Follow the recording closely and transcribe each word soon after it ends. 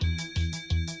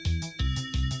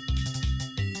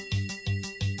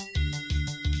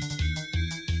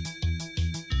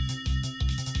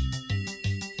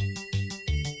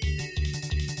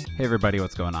Hey everybody,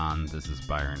 what's going on? This is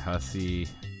Byron Hussey,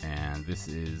 and this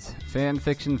is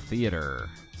Fanfiction Theater.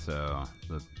 So,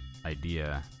 the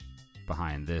idea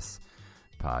behind this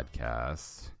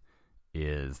podcast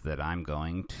is that I'm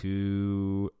going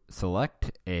to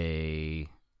select a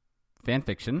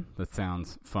fanfiction that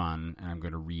sounds fun, and I'm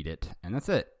going to read it, and that's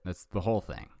it. That's the whole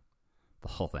thing. The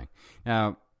whole thing.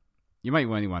 Now, you might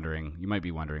be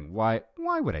wondering, why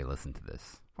would I listen to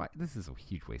this? Why? This is a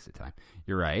huge waste of time.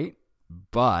 You're right.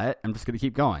 But I'm just going to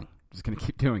keep going. I'm just going to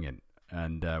keep doing it.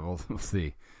 And we'll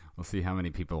see. We'll see how many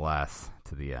people last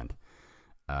to the end.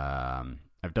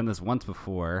 I've done this once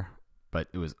before, but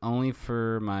it was only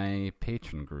for my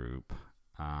patron group.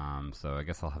 So I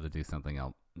guess I'll have to do something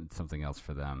else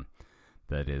for them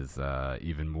that is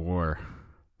even more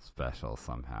special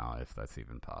somehow, if that's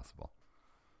even possible.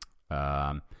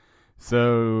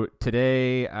 So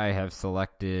today I have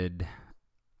selected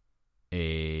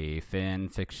a fan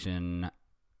fiction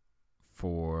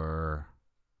for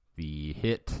the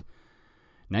hit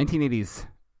 1980s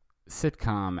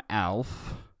sitcom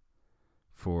Alf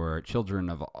for children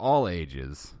of all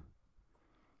ages.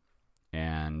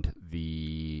 And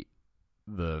the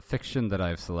fiction that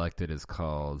I've selected is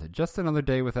called Just Another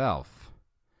Day with Alf.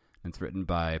 It's written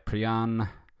by Priyan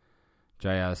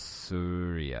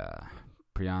Jayasuriya.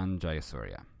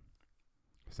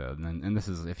 So, and this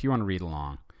is, if you want to read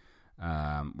along,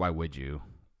 why would you?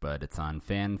 But it's on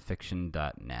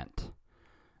fanfiction.net.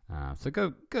 So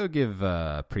go give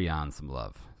Priyan some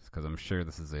love, because I'm sure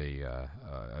this is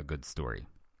a good story.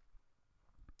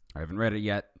 I haven't read it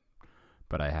yet,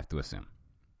 but I have to assume.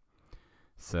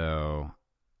 So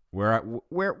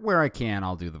where I can,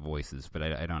 I'll do the voices, but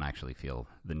I don't actually feel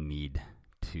the need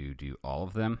to do all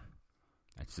of them.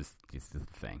 It's just the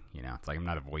thing, you know. It's like I'm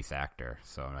not a voice actor,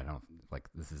 so I don't like,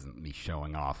 this isn't me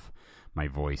showing off my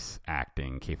voice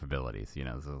acting capabilities, you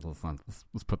know. So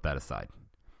let's put that aside.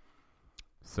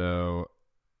 So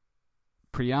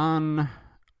Priyan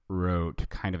wrote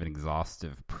kind of an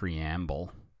exhaustive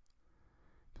preamble,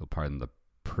 if you'll pardon the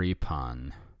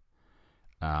pre-pun,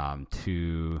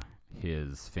 to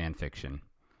his fan fiction,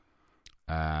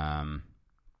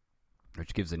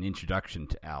 which gives an introduction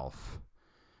to Alf.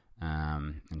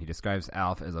 And he describes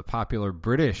Alf as a popular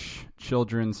British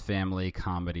children's family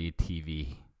comedy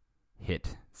TV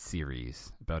hit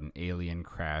series about an alien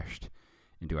crashed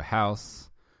into a house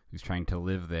who's trying to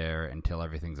live there until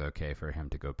everything's okay for him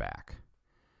to go back,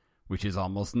 which is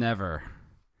almost never.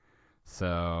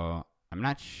 So I'm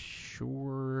not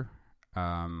sure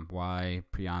why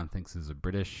Priyan thinks it's a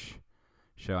British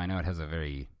show. I know it has a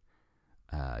very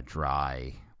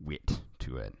dry wit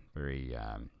to it, very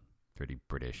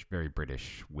British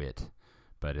wit,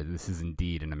 but this is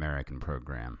indeed an American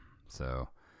program. So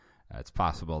it's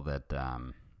possible that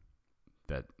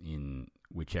that in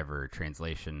whichever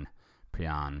translation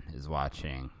Priyan is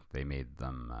watching, they made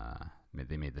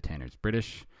the Tanners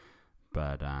British.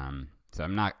 But so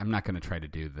I'm not going to try to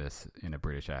do this in a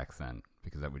British accent,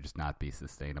 because that would just not be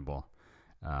sustainable.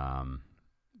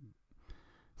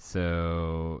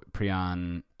 So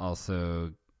Priyan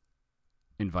also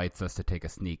invites us to take a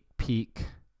sneak peek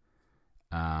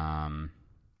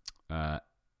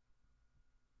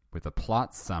with a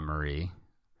plot summary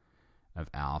of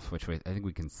Alf, which I think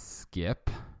we can skip,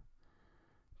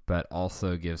 but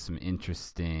also give some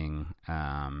interesting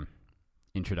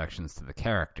introductions to the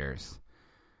characters.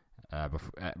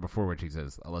 Before which he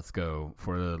says, let's go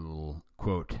for a little,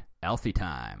 quote, Alfie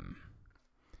time.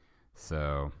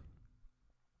 So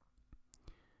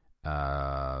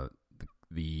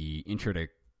the intro to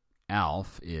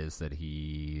Alf is that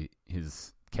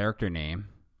his character name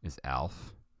is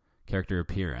Alf. Character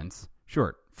appearance,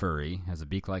 short, furry, has a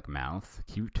beak-like mouth,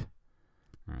 cute,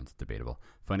 or it's debatable,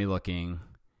 funny looking,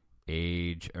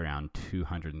 age around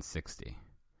 260.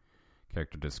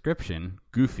 Character description,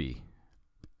 goofy.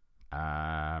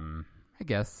 I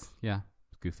guess, yeah,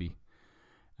 goofy.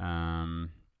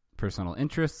 Personal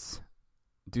interests,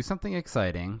 do something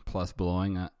exciting, plus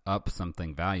blowing up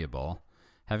something valuable,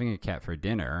 having a cat for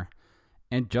dinner,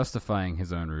 and justifying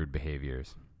his own rude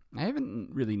behaviors. I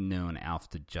haven't really known Alf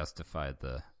to justify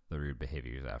the rude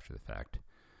behaviors after the fact.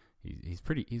 He's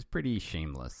pretty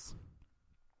shameless.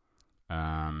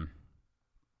 The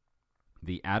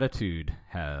attitude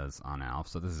has on Alf,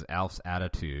 so this is Alf's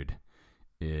attitude,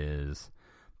 is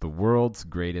the world's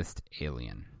greatest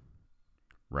alien.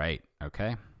 Right,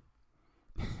 okay?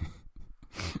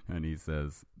 And he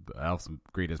says Alf's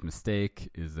greatest mistake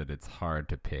is that it's hard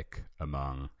to pick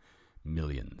among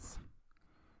millions.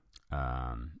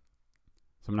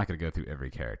 So I'm not going to go through every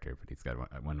character, but he's got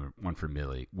one for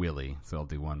Willie, so I'll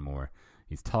do one more.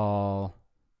 He's tall,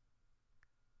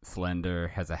 slender,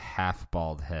 has a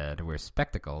half-bald head, wears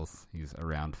spectacles. He's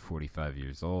around 45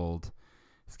 years old.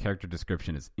 His character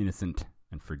description is innocent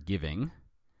and forgiving.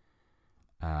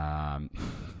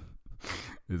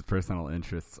 His personal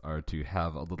interests are to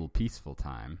have a little peaceful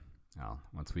time. Well,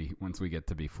 once we get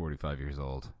to be 45 years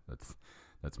old, that's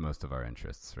most of our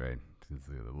interests, right? It's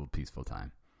a little peaceful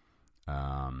time.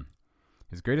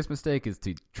 His greatest mistake is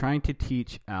trying to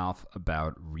teach Alf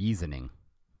about reasoning.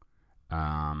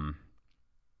 I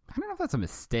don't know if that's a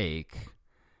mistake.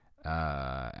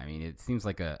 I mean, it seems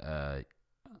like a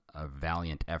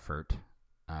valiant effort.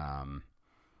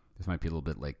 This might be a little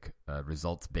bit like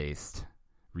results-based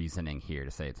reasoning here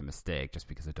to say it's a mistake just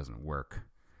because it doesn't work.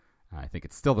 I think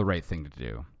it's still the right thing to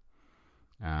do.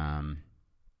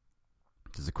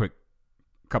 Just a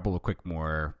couple of quick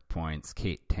more points.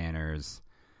 Kate Tanner's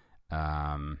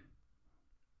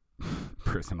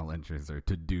personal interests are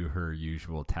to do her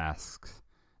usual tasks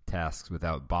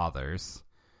without bothers.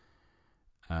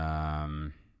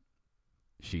 And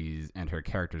her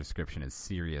character description is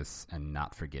serious and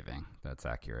not forgiving. That's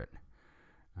accurate.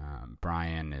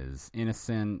 Brian is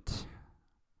innocent.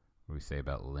 What do we say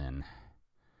about Lynn?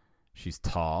 She's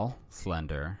tall,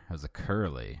 slender, has a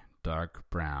curly, dark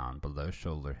brown, below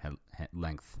shoulder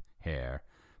length hair.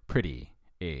 Pretty.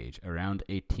 Age, around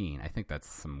 18. I think that's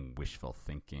some wishful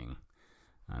thinking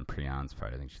on Priyan's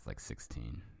part. I think she's like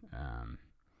 16.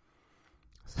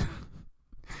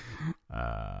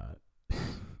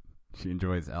 She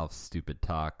enjoys Alf's stupid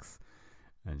talks,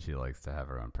 and she likes to have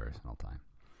her own personal time.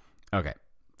 Okay,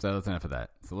 so that's enough of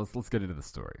that. So let's get into the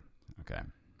story. Okay,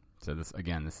 so this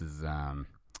is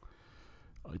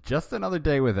just another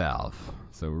day with Alf.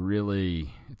 So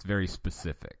really, it's very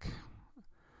specific.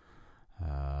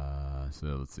 So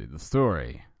let's see the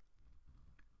story.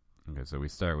 Okay, so we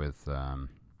start with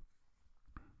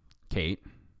Kate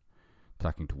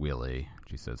talking to Willie.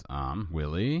 She says,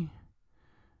 Willie.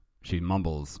 She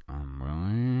mumbles,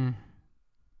 Willie,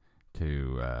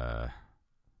 to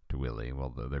Willie.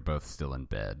 Well, they're both still in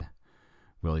bed.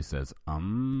 Willie says,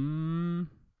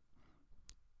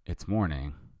 it's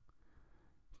morning.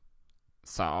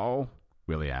 So?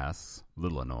 Willie asks, a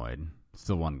little annoyed,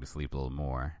 still wanting to sleep a little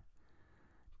more.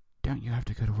 Don't you have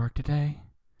to go to work today?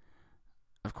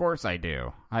 Of course I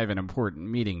do. I have an important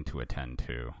meeting to attend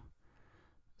to.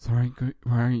 So why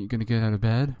aren't you going to get out of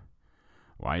bed?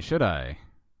 Why should I?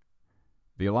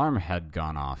 The alarm hadn't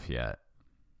gone off yet.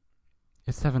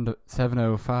 It's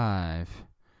 7:05,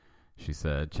 she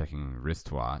said, checking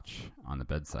wristwatch on the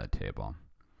bedside table.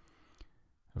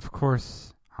 Of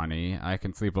course, honey, I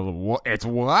can sleep a little... It's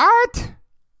what?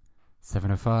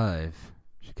 7:05.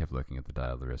 She kept looking at the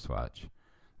dial of the wristwatch.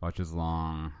 Watch's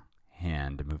long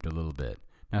hand moved a little bit.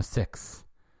 Now 6,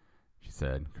 she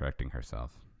said, correcting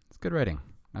herself. It's good writing.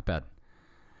 Not bad.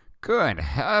 Good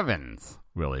heavens!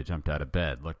 Willie jumped out of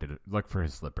bed, looked for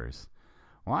his slippers.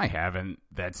 Why haven't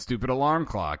that stupid alarm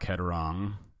clock had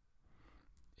rung?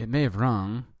 It may have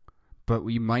rung, but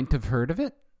we might have heard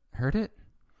it?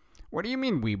 What do you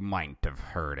mean we might have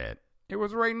heard it? It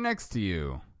was right next to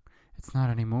you. It's not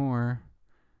anymore.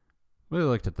 Willie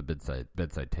looked at the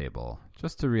bedside table,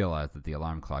 just to realize that the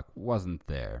alarm clock wasn't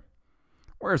there.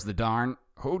 Where's the darn?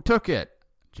 Who took it?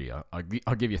 Gee,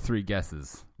 I'll give you 3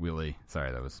 guesses, Willie.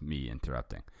 Sorry, that was me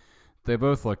interrupting. They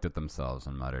both looked at themselves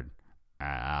and muttered,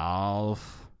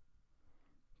 Alf.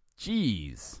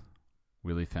 Jeez.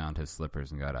 Willie found his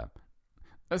slippers and got up.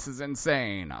 This is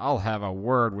insane. I'll have a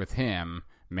word with him,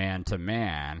 man to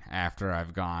man, after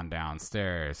I've gone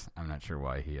downstairs. I'm not sure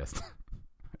why he has to...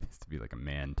 It has to be like a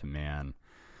man-to-man.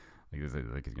 Like, is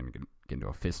it like he's going to get into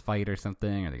a fist fight or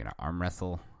something? Are they going to arm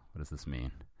wrestle? What does this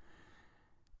mean?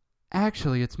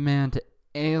 Actually, it's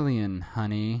man-to-alien,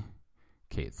 honey,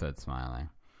 Kate said, smiling.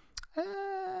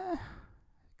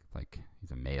 Like,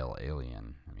 he's a male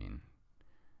alien. I mean,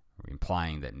 are we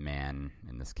implying that man,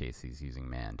 in this case, he's using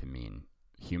man to mean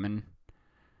human?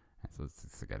 So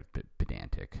it's like a bit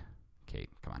pedantic. Kate,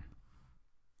 come on.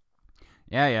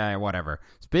 Yeah, whatever.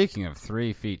 Speaking of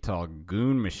 3 feet tall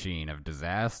goon machine of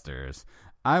disasters,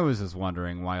 I was just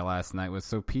wondering why last night was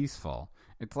so peaceful.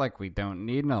 It's like we don't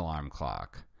need an alarm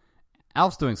clock.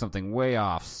 Alf's doing something way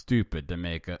off stupid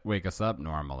to wake us up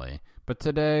normally. But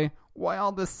today, why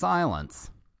all this silence?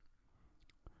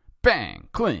 Bang!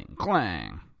 Cling!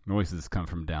 Clang! Noises come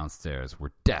from downstairs.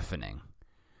 Were deafening.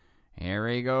 Here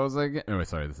he goes again. Oh,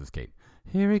 sorry, this is Kate.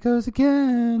 Here he goes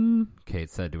again, Kate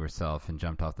said to herself and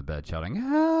jumped off the bed shouting,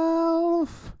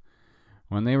 Alf!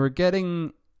 When they were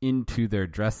getting into their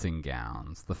dressing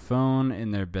gowns, the phone in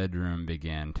their bedroom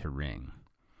began to ring.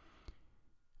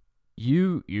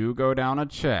 You go down and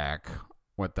check.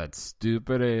 what that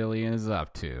stupid alien is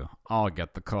up to. I'll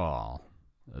get the call.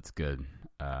 That's good.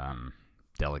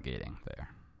 Delegating there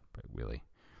by Willie.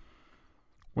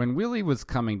 When Willie was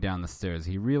coming down the stairs,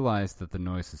 he realized that the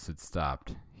noises had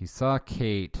stopped. He saw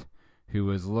Kate, who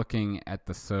was looking at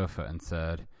the sofa, and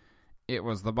said, "It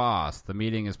was the boss. The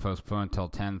meeting is postponed till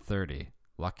 10:30.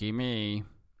 Lucky me."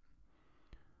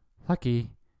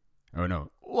 Lucky? Oh no.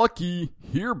 Lucky!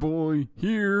 Here, boy!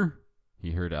 Here!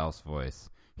 He heard Alf's voice.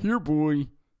 Here, boy!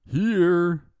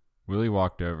 Here! Willie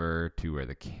walked over to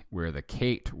where the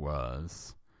Kate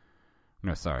was.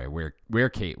 No, sorry, where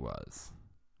Kate was,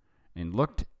 and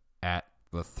looked at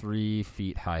the 3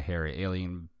 feet high hairy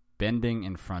alien bending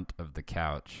in front of the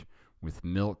couch with a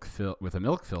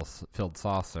milk-filled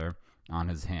saucer on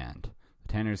his hand.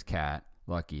 The tanner's cat,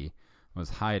 Lucky, was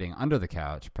hiding under the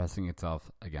couch, pressing itself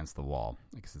against the wall.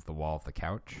 I guess it's the wall of the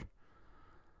couch.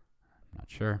 Not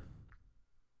sure.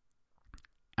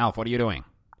 Alf, what are you doing?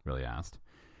 Willie asked.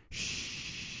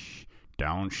 Shh!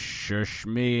 Don't shush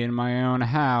me in my own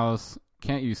house.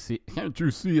 Can't you see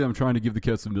I'm trying to give the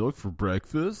cat some milk for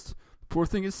breakfast? The poor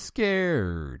thing is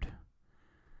scared.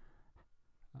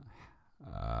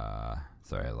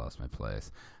 Sorry, I lost my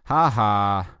place. Ha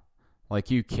ha.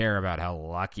 Like you care about how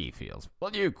Lucky feels.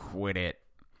 Will you quit it?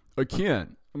 I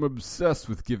can't. I'm obsessed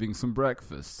with giving some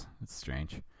breakfast. That's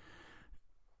strange.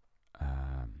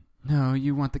 No,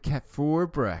 you want the cat for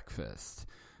breakfast.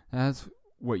 That's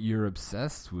what you're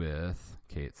obsessed with,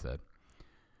 Kate said.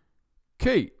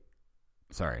 Kate!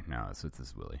 Sorry, no, this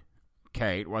is Willie.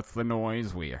 Kate, what's the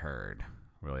noise we heard?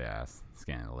 Willie asked,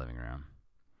 scanning the living room.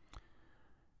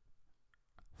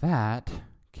 That,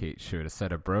 Kate showed a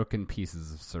set of broken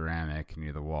pieces of ceramic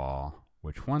near the wall,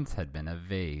 which once had been a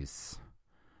vase.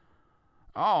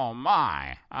 Oh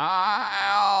my,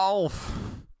 Alf!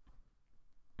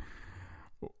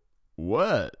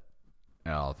 What?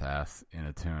 Alf asked in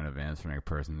a tone of answering a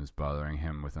person who's bothering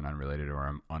him with an unrelated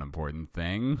or unimportant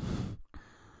thing.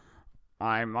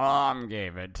 My mom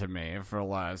gave it to me for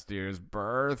last year's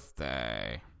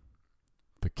birthday.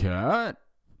 The cat?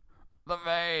 The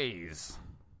vase.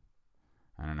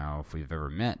 I don't know if we've ever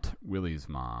met Willie's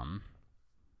mom.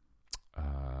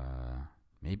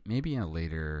 Maybe in a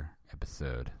later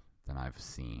episode than I've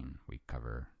seen, we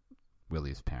cover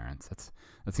Willie's parents.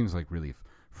 That seems like really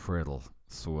fertile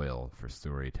soil for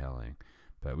storytelling,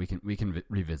 but we can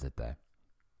revisit that.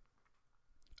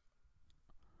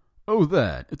 Oh,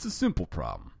 it's a simple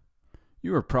problem.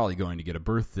 You are probably going to get a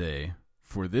birthday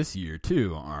for this year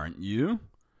too, aren't you?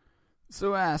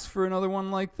 So ask for another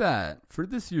one like that for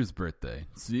this year's birthday.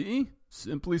 See?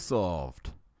 Simply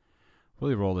solved.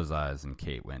 Willie rolled his eyes and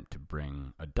Kate went to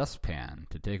bring a dustpan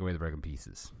to take away the broken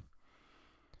pieces.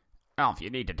 Alf, you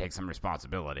need to take some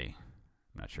responsibility.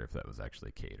 I'm not sure if that was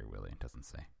actually Kate or Willie. It doesn't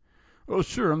say. Oh,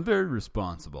 sure, I'm very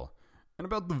responsible. And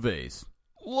about the vase,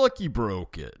 Lucky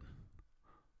broke it.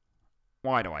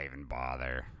 Why do I even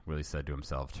bother? Willie said to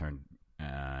himself, turned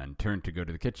to go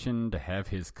to the kitchen to have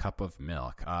his cup of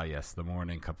milk. Ah, yes, the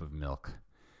morning cup of milk.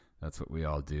 That's what we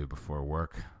all do before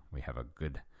work. We have a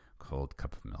good cold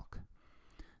cup of milk.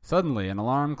 Suddenly, an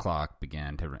alarm clock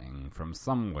began to ring from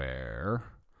somewhere.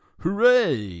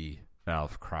 Hooray!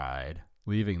 Alf cried,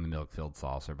 leaving the milk-filled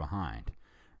saucer behind.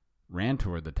 Ran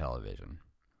toward the television.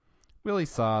 Willie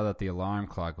saw that the alarm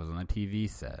clock was on the TV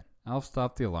set. Alf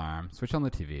stopped the alarm, switched on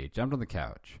the TV, jumped on the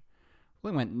couch.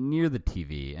 Willie went near the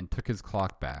TV and took his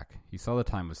clock back. He saw the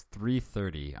time was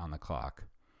 3:30 on the clock.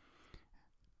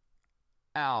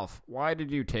 Alf, why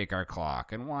did you take our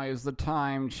clock, and why is the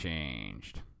time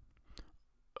changed?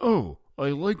 Oh, I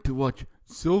like to watch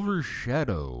Silver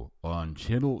Shadow on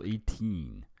Channel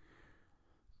 18.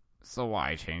 So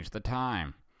why change the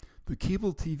time? The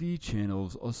cable TV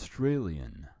channel's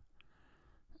Australian.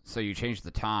 So you changed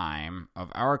the time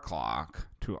of our clock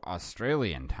to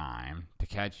Australian time to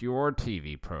catch your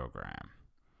TV program.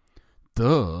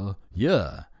 Duh,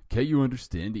 yeah. Can't you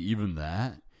understand even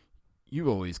that? You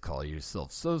always call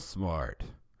yourself so smart.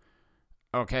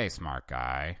 Okay, smart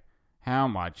guy. How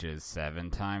much is 7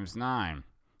 times 9?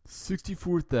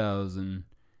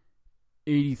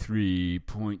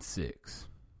 64,083.6.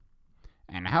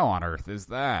 And how on earth is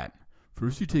that?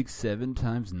 First you take 7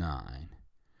 times 9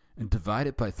 and divide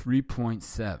it by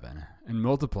 3.7 and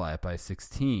multiply it by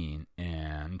 16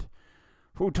 and...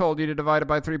 Who told you to divide it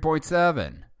by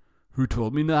 3.7? Who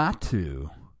told me not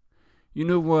to? You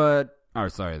know what? Oh,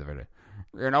 sorry.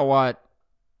 You know what?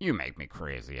 You make me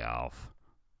crazy, Alf.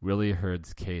 Willie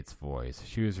heard Kate's voice.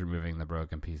 She was removing the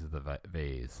broken piece of the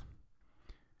vase.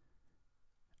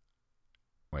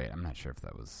 Wait, I'm not sure if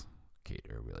that was Kate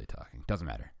or Willie talking. Doesn't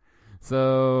matter.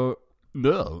 So,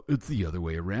 no, it's the other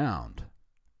way around.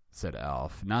 said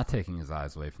Alf, not taking his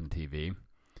eyes away from the TV.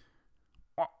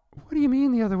 What do you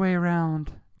mean the other way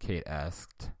around? Kate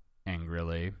asked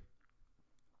angrily.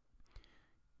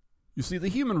 You see, the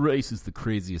human race is the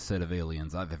craziest set of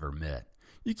aliens I've ever met.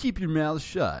 You keep your mouth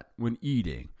shut when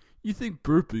eating. You think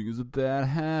burping is a bad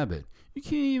habit. You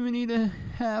can't even eat a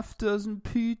half dozen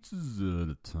pizzas at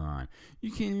a time. You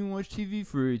can't even watch TV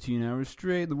for 18 hours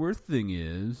straight. The worst thing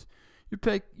is,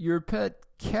 your pet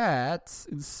cats,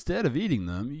 instead of eating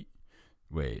them...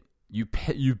 You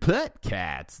pet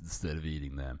cats instead of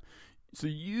eating them. So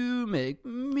you make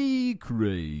me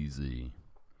crazy.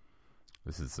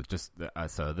 This is just...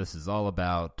 so this is all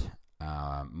about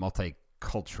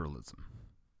multiculturalism.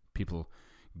 People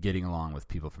getting along with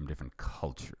people from different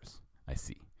cultures. I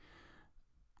see.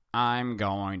 I'm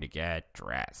going to get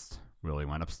dressed. Willie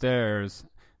went upstairs.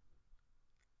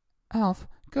 Alf,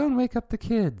 go and wake up the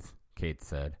kids, Kate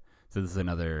said. So this is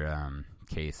another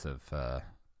case of,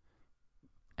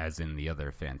 as in the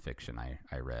other fan fiction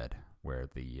I read, where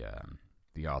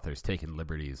the author's taken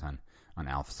liberties on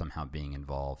Alf somehow being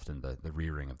involved in the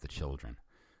rearing of the children.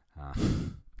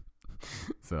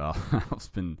 So Alf's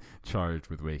been charged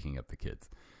with waking up the kids.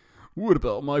 What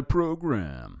about my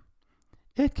program?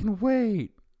 It can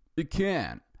wait. It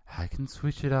can't. I can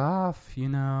switch it off, you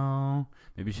know.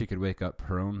 Maybe she could wake up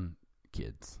her own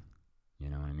kids. You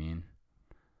know what I mean?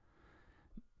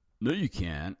 No, you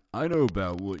can't. I know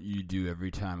about what you do every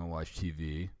time I watch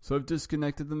TV, so I've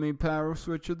disconnected the main power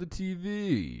switch of the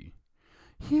TV.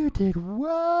 You did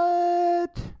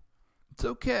what? It's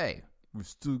okay. We've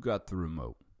still got the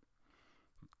remote.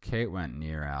 Kate went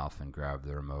near Alf and grabbed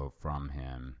the remote from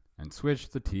him and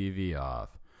switched the TV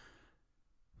off.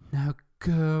 Now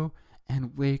go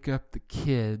and wake up the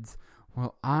kids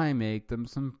while I make them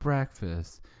some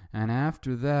breakfast. And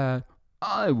after that,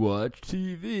 I watch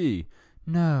TV.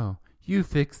 No, you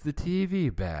fix the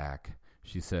TV back,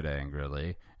 she said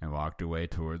angrily and walked away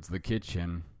towards the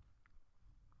kitchen.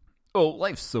 Oh,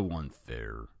 life's so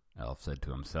unfair, Alf said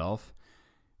to himself,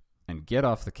 and get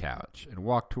off the couch and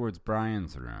walked towards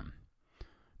Brian's room.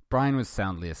 Brian was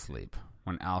soundly asleep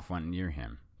when Alf went near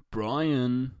him.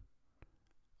 Brian!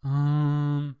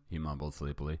 He mumbled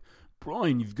sleepily.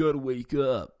 Brian, you've got to wake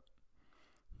up.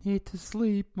 Need to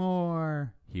sleep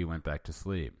more. He went back to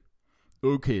sleep.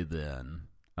 Okay, then.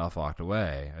 Alf walked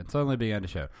away and suddenly began to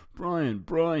shout,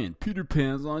 Brian, Peter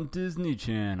Pan's on Disney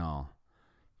Channel.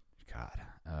 God.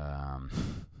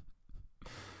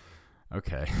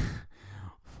 Okay.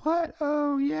 What?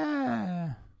 Oh,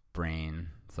 yeah. Brain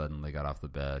suddenly got off the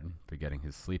bed, forgetting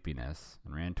his sleepiness,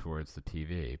 and ran towards the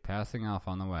TV, passing Alf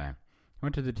on the way. He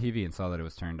went to the TV and saw that it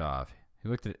was turned off. He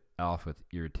looked at Alf with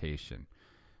irritation.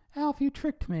 Alf, you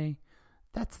tricked me.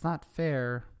 That's not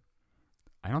fair.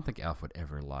 I don't think Alf would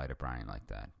ever lie to Brian like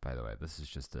that, by the way. This is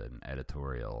just an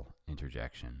editorial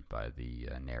interjection by the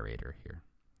narrator here.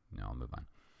 No, I'll move on.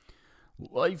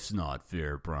 Life's not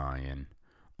fair, Brian.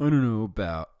 I don't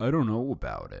know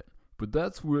about it, but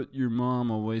that's what your mom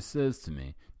always says to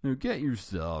me. Now get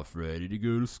yourself ready to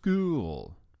go to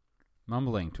school.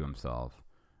 Mumbling to himself,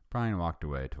 Brian walked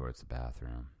away towards the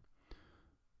bathroom.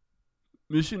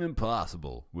 Mission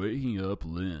impossible, waking up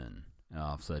Lynn,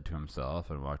 Alf said to himself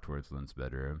and walked towards Lynn's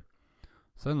bedroom.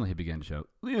 Suddenly he began to shout,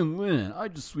 Lynn, I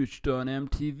just switched on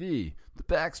MTV. The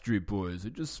Backstreet Boys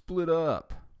are just split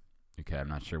up. Okay, I'm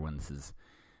not sure when this is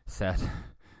set,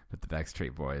 but the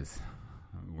Backstreet Boys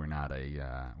were not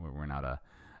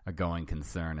a going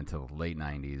concern until the late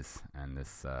 90s, and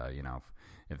this,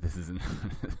 if this is in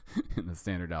the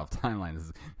standard Alf timeline, this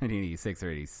is 1986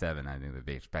 or 87. I think the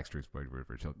Backstreet Boys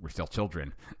were still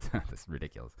children. That's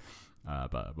ridiculous.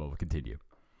 But we'll continue.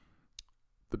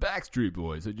 The Backstreet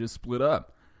Boys had just split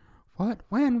up. What?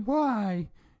 When? Why?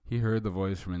 He heard the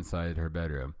voice from inside her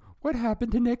bedroom. What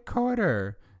happened to Nick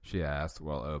Carter? She asked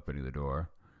while opening the door.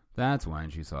 That's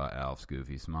when she saw Alf's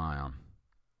goofy smile.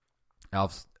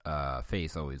 Alf's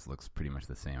face always looks pretty much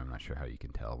the same. I'm not sure how you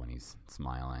can tell when he's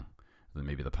smiling.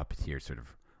 Maybe the puppeteer sort of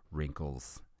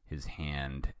wrinkles his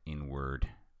hand inward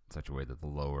in such a way that the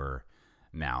lower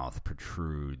mouth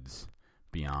protrudes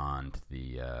beyond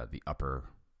the upper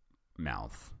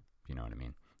mouth. You know what I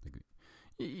mean? Like,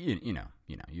 you know,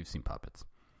 you've seen puppets.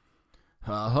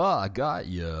 Ha ha, I got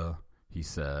you, he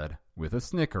said with a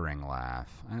snickering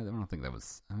laugh. I don't think that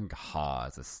was. I think ha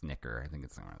is a snicker. I think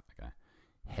it's more like a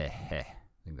heh heh.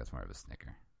 I think that's more of a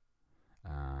snicker.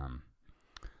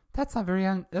 That's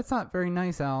not very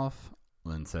nice, Alf,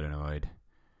 Lynn said, annoyed.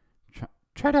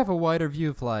 Try to have a wider view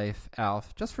of life,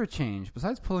 Alf, just for a change,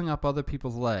 besides pulling up other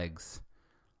people's legs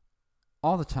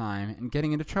all the time and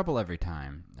getting into trouble every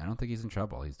time. I don't think he's in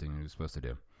trouble. He's doing what he's supposed to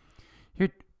do.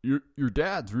 Your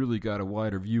dad's really got a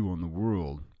wider view on the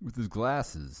world. With his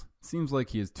glasses. Seems like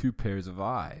he has 2 pairs of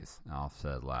eyes, Alf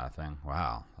said, laughing.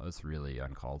 Wow, that's really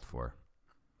uncalled for.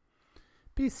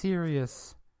 Be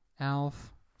serious,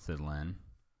 Alf, said Lynn.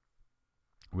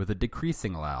 With a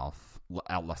decreasing laugh,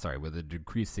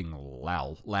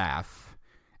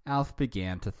 Alf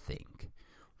began to think.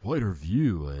 Wider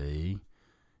view, eh?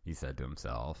 He said to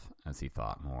himself as he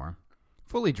thought more.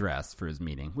 Fully dressed for his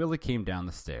meeting, Willie came down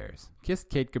the stairs, kissed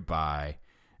Kate goodbye,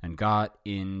 and got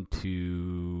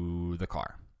into the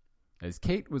car. As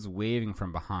Kate was waving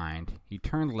from behind, he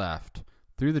turned left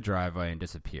through the driveway and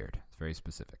disappeared. It's very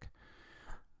specific.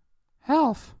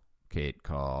 Alf, Kate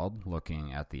called,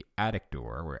 looking at the attic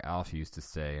door where Alf used to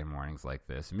stay in mornings like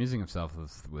this, amusing himself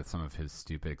with some of his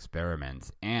stupid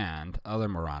experiments and other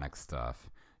moronic stuff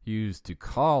he used to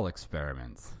call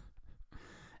experiments.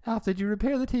 Alf, did you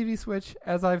repair the TV switch,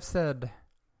 as I've said?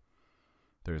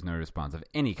 There was no response of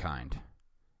any kind.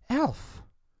 Alf!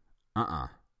 No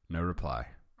reply.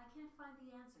 I can't find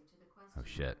the answer to the question. Oh,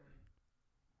 shit.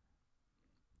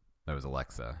 That was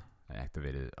Alexa. I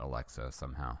activated Alexa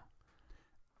somehow.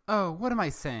 Oh, what am I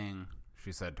saying?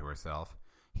 She said to herself.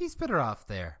 He's better off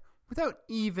there, without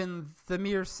even the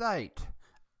mere sight.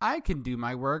 I can do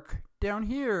my work down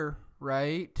here,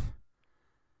 right?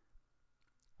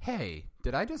 Hey,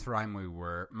 did I just rhyme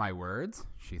my words?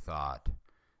 She thought,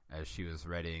 as she was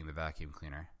readying the vacuum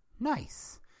cleaner.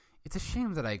 Nice. It's a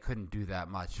shame that I couldn't do that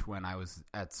much when I was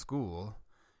at school.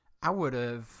 I would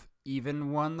have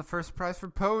even won the first prize for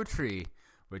poetry,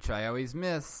 which I always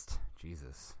missed.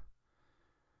 Jesus.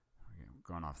 We're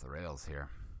going off the rails here.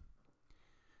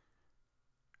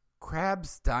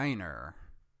 Crab's Diner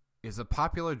is a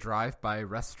popular drive-by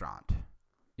restaurant.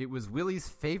 It was Willie's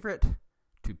favorite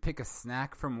to pick a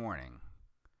snack for morning.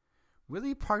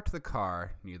 Willie parked the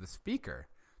car near the speaker.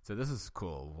 So this is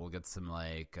cool. We'll get some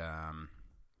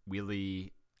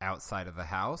Willie outside of the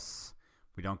house.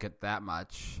 We don't get that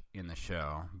much in the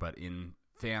show, but in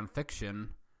fan fiction,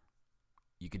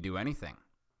 you can do anything.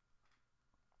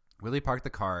 Willie parked the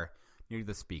car near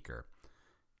the speaker.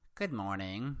 Good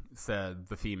morning, said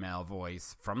the female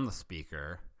voice from the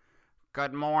speaker.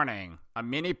 Good morning. A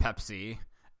mini Pepsi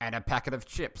and a packet of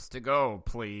chips to go,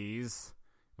 please,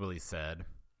 Willie said.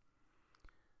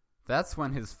 That's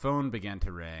when his phone began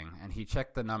to ring, and he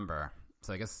checked the number.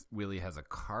 So I guess Willie has a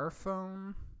car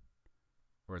phone?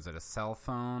 Or is it a cell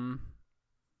phone?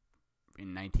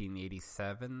 In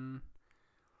 1987?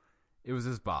 It was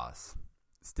his boss.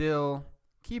 Still,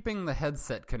 keeping the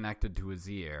headset connected to his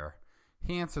ear,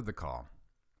 he answered the call.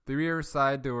 The rear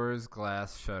side door's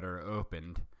glass shutter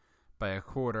opened by a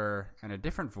quarter, and a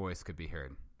different voice could be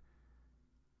heard.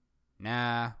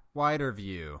 Nah, wider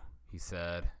view, he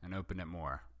said, and opened it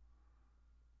more.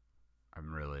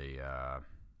 I'm really,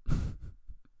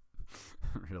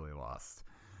 really lost.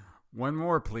 One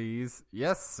more, please.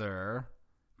 Yes, sir.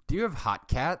 Do you have hot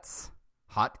cats?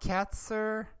 Hot cats,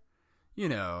 sir? You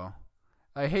know,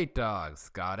 I hate dogs.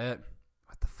 Got it?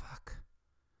 What the fuck?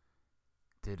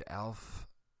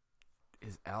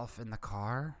 Is Alf in the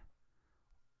car?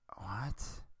 What?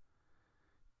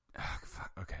 Ugh,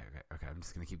 fuck. Okay. I'm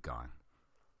just gonna keep going.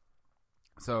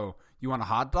 So, you want a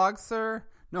hot dog, sir?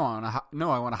 No,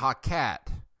 I want a hot cat.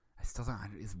 I still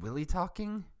don't. Is Willie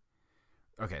talking?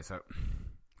 Okay.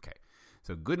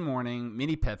 So good morning,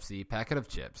 mini Pepsi, packet of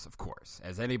chips, of course,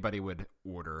 as anybody would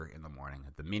order in the morning.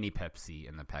 The mini Pepsi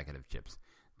and the packet of chips.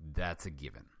 That's a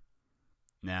given.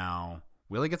 Now,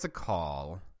 Willie gets a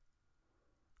call.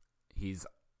 He's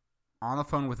on the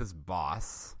phone with his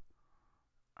boss.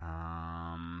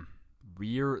 The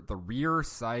rear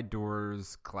side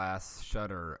door's glass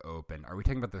shutter open. Are we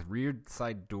talking about the rear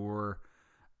side door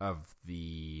of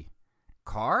the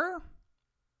car?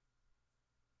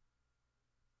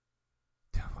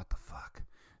 What the fuck?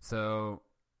 So,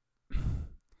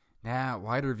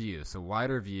 wider view. So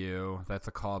wider view, that's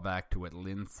a callback to what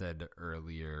Lynn said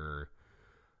earlier.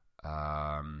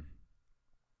 So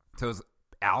is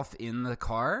Alf in the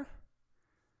car?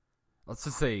 Let's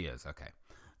just say he is. Okay.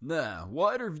 Nah,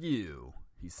 wider view,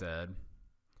 he said.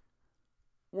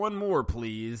 One more,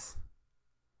 please.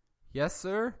 Yes,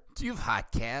 sir? Do you have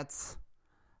hot cats?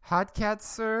 Hot cats,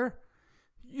 sir?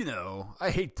 You know,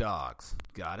 I hate dogs.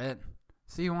 Got it?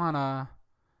 So you want a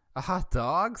hot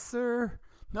dog, sir?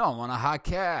 No, I want a hot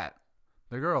cat.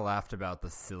 The girl laughed about the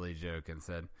silly joke and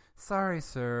said, Sorry,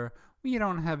 sir, we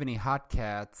don't have any hot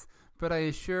cats, but I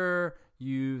assure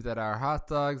you that our hot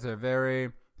dogs are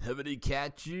very... Have any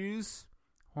cat juice?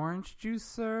 Orange juice,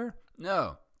 sir?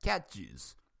 No, cat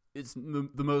juice. It's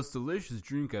the most delicious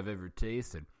drink I've ever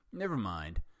tasted. Never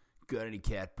mind. Got any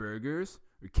cat burgers?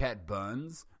 Or cat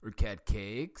buns? Or cat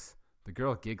cakes? The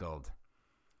girl giggled.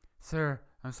 Sir,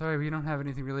 I'm sorry, we don't have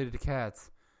anything related to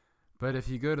cats. But if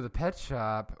you go to the pet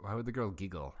shop... Why would the girl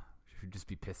giggle? She would just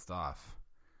be pissed off.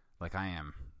 Like I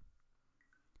am.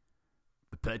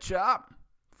 The pet shop?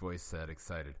 Voice said,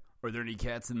 excited. Are there any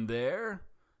cats in there?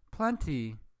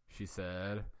 Plenty, she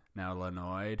said, now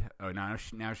annoyed. Oh, now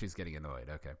she's getting annoyed.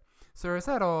 Okay. Sir, is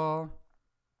that all?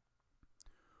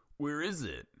 Where is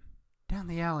it? Down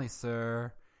the alley,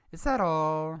 sir. Is that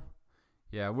all?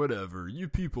 Yeah, whatever. You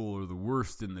people are the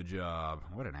worst in the job.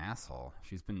 What an asshole.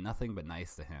 She's been nothing but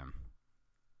nice to him.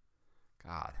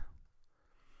 God.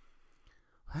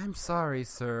 I'm sorry,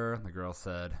 sir, the girl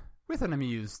said, with an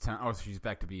amused tone. Oh, she's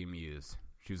back to being amused.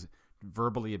 She was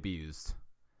verbally abused,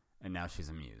 and now she's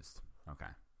amused.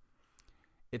 Okay.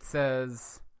 It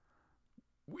says,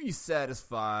 we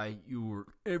satisfy your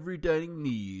everyday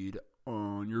need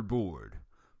on your board,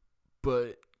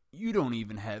 but you don't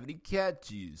even have any cat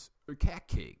cheese or cat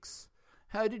cakes.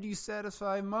 How did you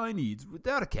satisfy my needs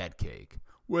without a cat cake?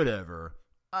 Whatever.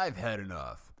 I've had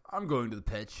enough. I'm going to the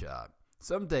pet shop.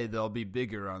 Someday they'll be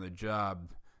bigger on the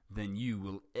job than you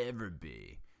will ever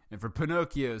be. And for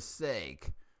Pinocchio's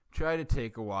sake, try to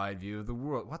take a wide view of the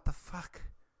world. What the fuck?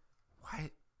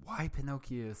 Why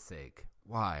Pinocchio's sake?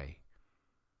 Why?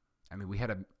 I mean, we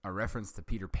had a reference to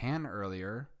Peter Pan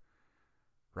earlier,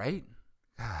 right?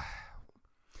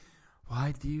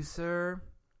 Wide view, sir?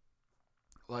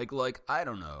 Like, I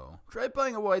don't know. Try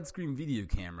buying a widescreen video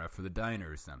camera for the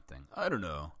diner or something. I don't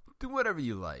know. Do whatever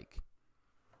you like.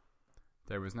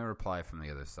 There was no reply from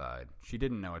the other side. She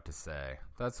didn't know what to say.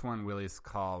 That's when Willie's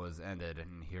call was ended,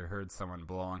 and he heard someone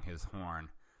blowing his horn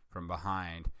from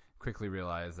behind, quickly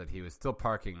realized that he was still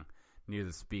parking near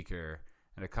the speaker,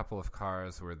 and a couple of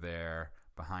cars were there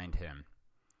behind him.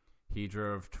 He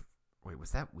drove... Wait,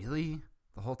 was that Willie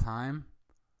the whole time?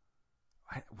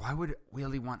 Why would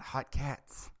Willie want hot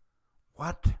cats?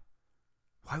 What?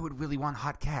 Why would Willie want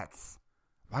hot cats?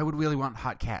 Why would Willie want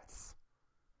hot cats?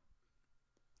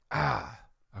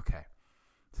 Okay.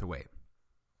 So wait.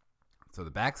 So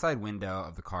the backside window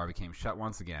of the car became shut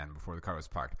once again before the car was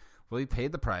parked. Willie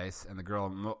paid the price, and the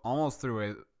girl almost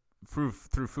threw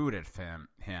food at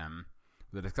him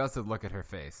with a disgusted look at her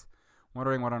face.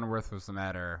 Wondering what on earth was the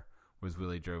matter, was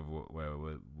Willie drove...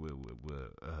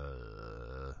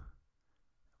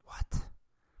 What?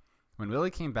 When Willie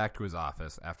came back to his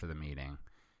office after the meeting,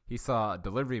 he saw a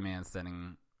delivery man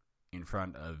standing in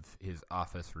front of his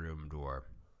office room door.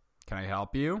 Can I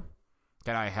help you?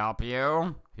 Can I help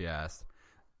you? He asked.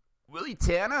 Willie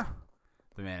Tanner?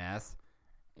 The man asked.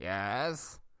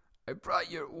 Yes? I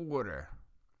brought your order.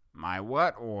 My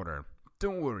what order?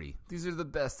 Don't worry. These are the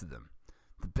best of them.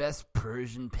 The best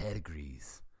Persian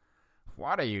pedigrees.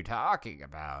 What are you talking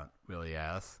about? Willie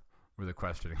asked, with a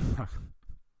questioning look.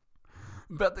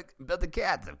 About the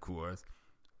cats, of course.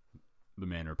 The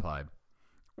man replied.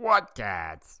 What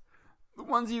cats? The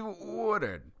ones you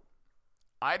ordered.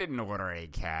 I didn't order any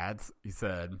cats, he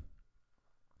said.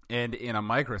 And in a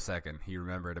microsecond, he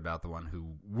remembered about the one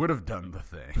who would have done the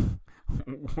thing.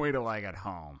 Wait till I get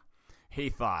home, he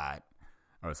thought.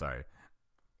 Oh, sorry.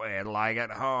 Wait till I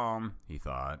get home, he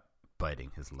thought,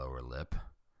 biting his lower lip,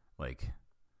 like,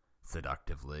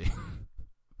 seductively.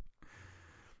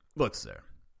 Look, sir,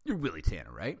 you're Willie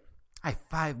Tanner, right? I have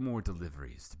 5 more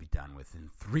deliveries to be done within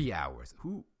 3 hours.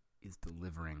 Who is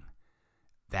delivering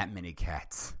that many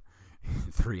cats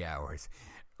in 3 hours?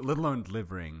 Let alone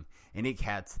delivering any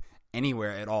cats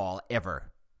anywhere at all,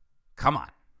 ever. Come on.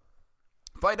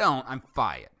 If I don't, I'm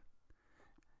fired.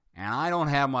 And I don't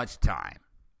have much time.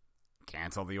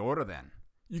 Cancel the order then.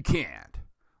 You can't.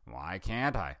 Why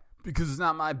can't I? Because it's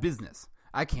not my business.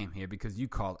 I came here because you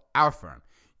called our firm.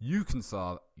 You can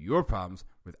solve your problems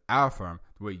with our firm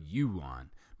the way you want.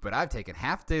 But I've taken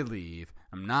half-day leave.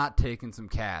 I'm not taking some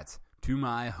cats to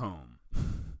my home.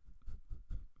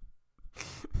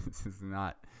 It's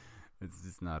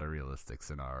just not a realistic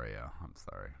scenario. I'm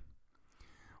sorry.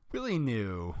 Willie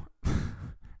knew.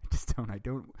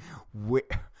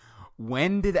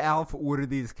 When did Alf order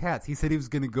these cats? He said he was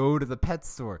going to go to the pet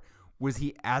store. Was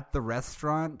he at the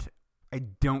restaurant? I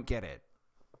don't get it.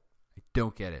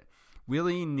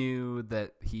 Willie knew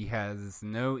that he has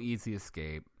no easy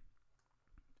escape.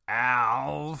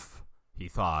 Alf, he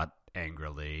thought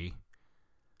angrily.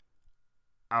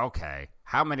 Okay,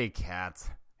 how many cats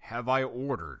have I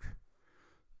ordered?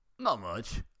 Not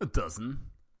much. A dozen.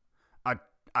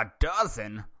 A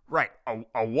dozen? Right.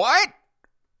 A what?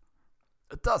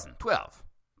 A dozen. 12.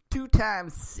 2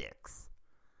 times 6.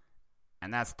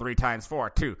 And that's 3 times 4,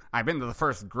 too. I've been to the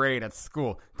first grade at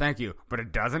school. Thank you. But a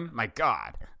dozen? My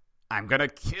God. I'm gonna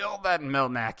kill that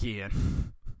Melmacian.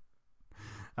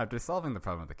 After solving the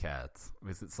problem with the cats,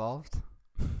 was it solved?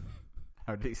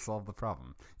 How did he solve the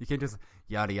problem? You can't just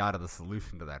yada yada the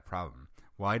solution to that problem.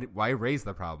 Why raise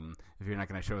the problem if you're not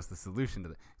going to show us the solution to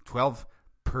the 12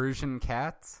 Persian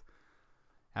cats?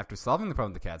 After solving the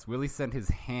problem with the cats, Willie sent his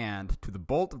hand to the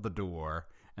bolt of the door,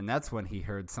 and that's when he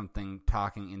heard something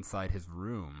talking inside his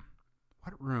room.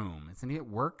 What room? Isn't he at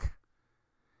work?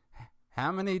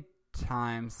 How many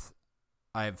times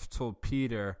I've told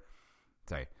Peter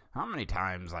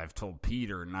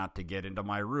not to get into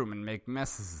my room and make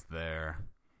messes there,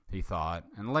 he thought,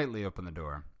 and lightly opened the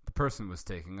door. The person was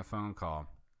taking a phone call.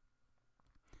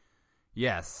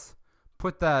 Yes,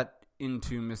 put that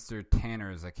into Mr.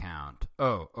 Tanner's account.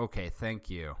 Oh, okay, thank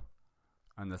you.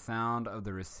 And the sound of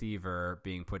the receiver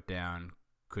being put down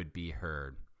could be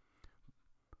heard.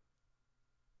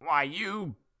 Why,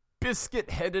 you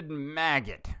biscuit-headed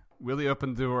maggot! Willie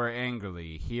opened the door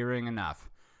angrily, hearing enough,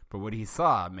 but what he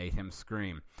saw made him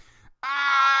scream.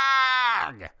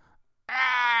 Arg!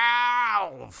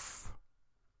 Alf!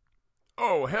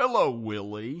 Oh, hello,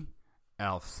 Willie,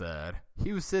 Alf said.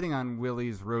 He was sitting on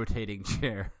Willie's rotating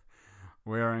chair,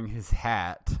 wearing his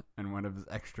hat and one of his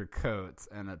extra coats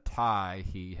and a tie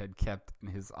he had kept in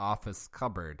his office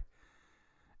cupboard.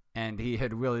 And he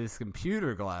had Willie's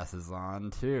computer glasses on,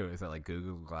 too. Is that like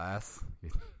Google Glass?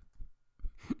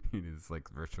 In his like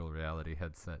virtual reality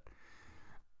headset.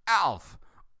 Alf,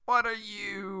 what are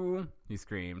you? He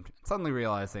screamed, suddenly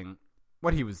realizing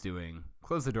what he was doing.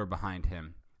 Closed the door behind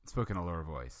him and spoke in a lower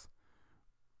voice,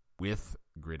 with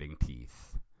gritting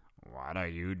teeth. What are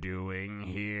you doing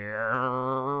here?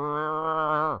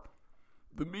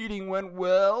 The meeting went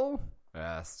well?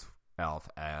 Alf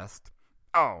asked.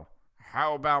 Oh,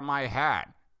 how about my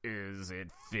hat? Is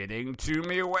it fitting to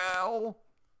me well?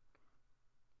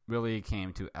 Willie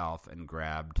came to Alf and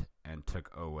grabbed and took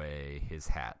away his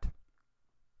hat.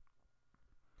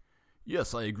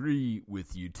 Yes, I agree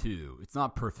with you too. It's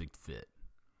not perfect fit.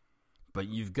 But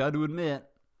you've got to admit,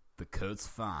 the coat's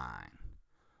fine.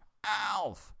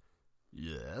 Alf!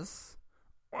 Yes?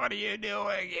 What are you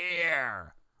doing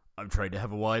here? I'm trying to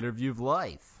have a wider view of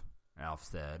life, Alf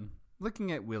said,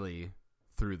 looking at Willie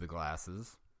through the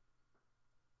glasses.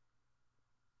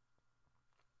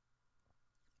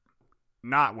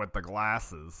 Not with the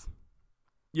glasses.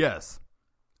 Yes,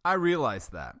 I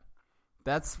realized that.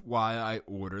 That's why I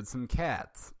ordered some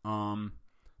cats.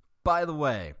 By the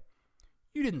way,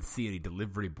 you didn't see any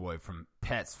delivery boy from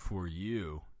Pets For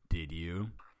You, did you?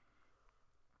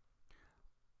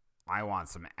 I want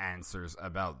some answers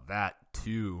about that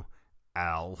too,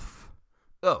 Alf.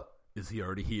 Oh, is he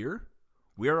already here?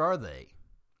 Where are they?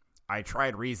 I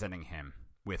tried reasoning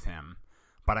with him,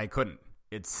 but I couldn't.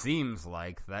 It seems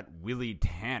like that Willie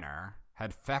Tanner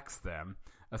had faxed them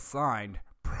a signed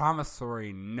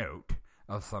promissory note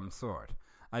of some sort.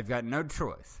 I've got no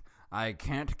choice. I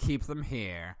can't keep them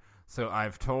here, so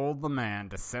I've told the man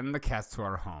to send the cats to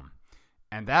our home.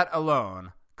 And that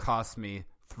alone cost me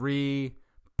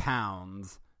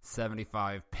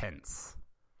 £3.75.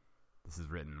 This is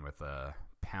written with a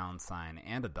pound sign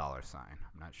and a dollar sign.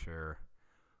 I'm not sure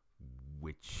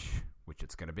which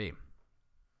it's going to be.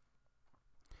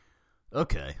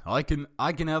 Okay, I can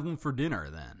have them for dinner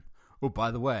then. Oh,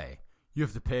 by the way, you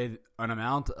have to pay an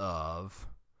amount of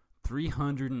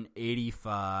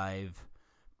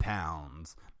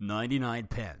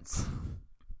 £385.99.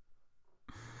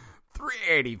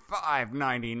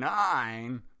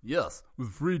 $385.99? Yes, with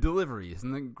free delivery.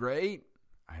 Isn't that great?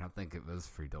 I don't think it was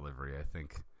free delivery. I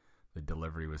think the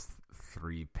delivery was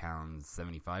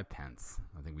 £3.75. I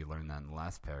think we learned that in the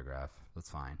last paragraph. That's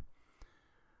fine.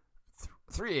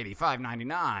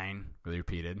 $385.99, Willie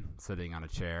repeated, sitting on a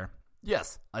chair.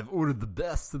 Yes, I've ordered the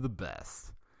best of the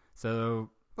best. So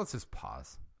let's just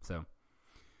pause. So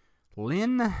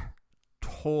Lynn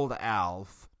told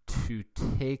Alf to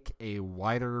take a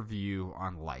wider view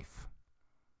on life.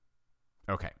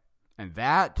 Okay, and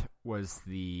that was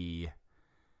the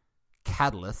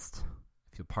catalyst,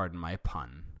 if you'll pardon my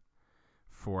pun,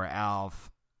 for Alf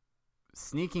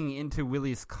sneaking into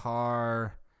Willie's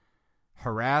car,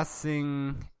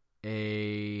 harassing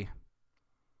a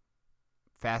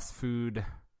fast food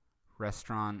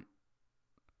restaurant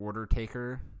order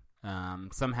taker,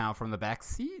 somehow from the back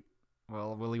seat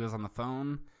while Willie was on the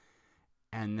phone,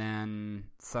 and then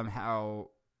somehow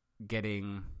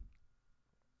getting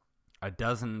a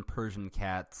dozen Persian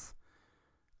cats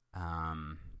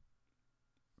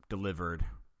delivered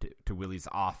to Willie's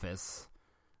office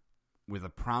with a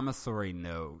promissory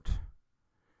note.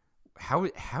 How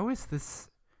is this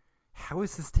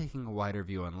taking a wider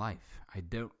view on life? I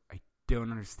don't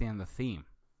understand the theme.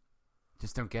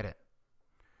 Just don't get it.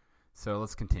 So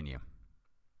let's continue.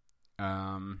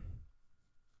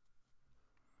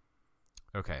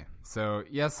 Okay, so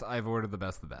yes, I've ordered the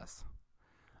best of the best.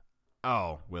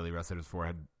 Oh, Willie rested his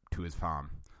forehead to his palm.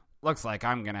 Looks like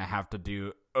I'm gonna have to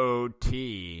do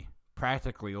OT,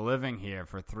 practically living here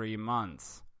for 3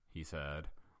 months, he said,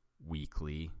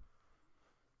 weakly.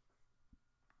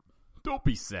 Don't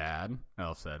be sad,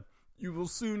 Alf said. You will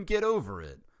soon get over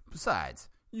it. Besides,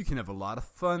 you can have a lot of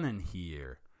fun in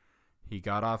here. He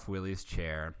got off Willie's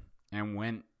chair and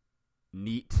went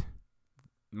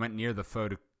near the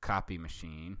photocopy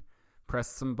machine,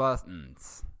 pressed some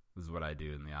buttons. This is what I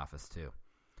do in the office too.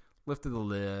 Lifted the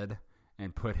lid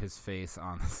and put his face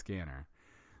on the scanner.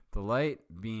 The light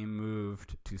beam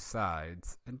moved to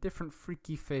sides, and different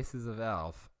freaky faces of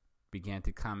Alf began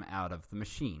to come out of the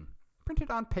machine,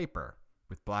 printed on paper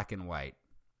with black and white.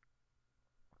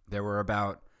 There were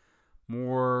about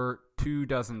 24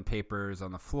 papers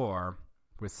on the floor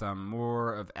with some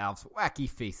more of Alf's wacky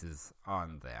faces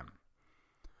on them.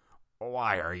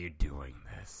 Why are you doing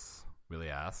this? Willie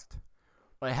asked.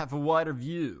 I have a wider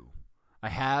view.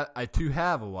 I too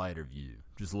have a wider view,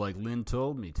 just like Lynn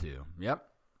told me to. Yep,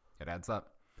 it adds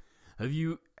up. Have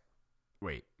you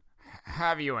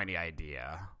any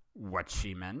idea what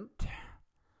she meant?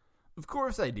 Of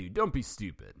course I do. Don't be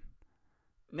stupid.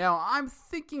 Now, I'm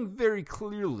thinking very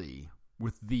clearly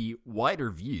with the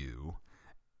wider view,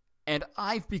 and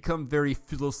I've become very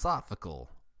philosophical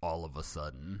all of a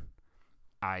sudden.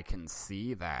 I can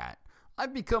see that.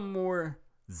 I've become more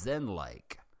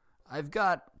Zen-like. I've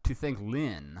got to thank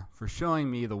Lynn for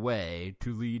showing me the way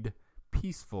to lead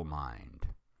peaceful mind.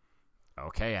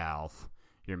 Okay, Alf,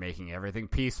 you're making everything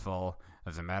peaceful.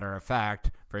 As a matter of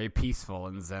fact, very peaceful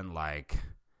and Zen-like.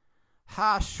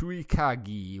 Ha shui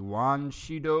kagi wan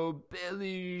shido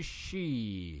belly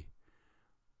shi.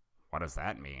 What does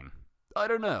that mean? I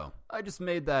don't know. I just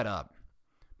made that up.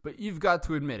 But you've got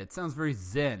to admit, it sounds very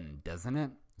Zen, doesn't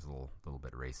it? It's a little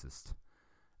bit racist.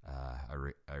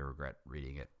 I regret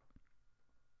reading it.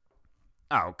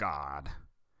 Oh, God.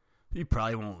 He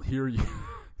probably won't hear you.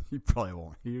 He probably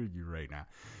won't hear you right now.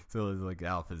 So it's like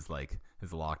Alf has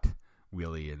locked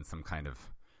Willie in some kind of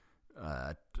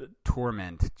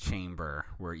torment chamber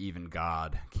where even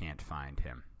God can't find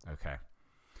him. Okay.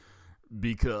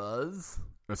 Because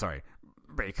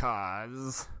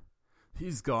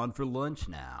he's gone for lunch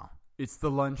now. It's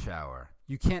the lunch hour.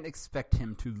 You can't expect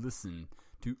him to listen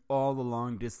to all the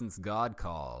long-distance God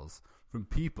calls from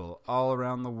people all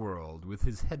around the world with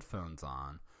his headphones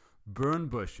on, burn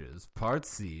bushes, part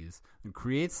seas, and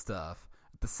create stuff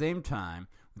at the same time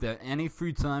without any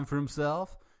free time for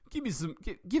himself. Give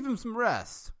him some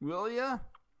rest, will ya?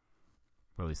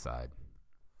 Willie sighed.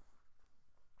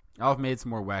 Alf made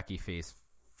some more wacky face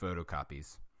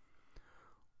photocopies.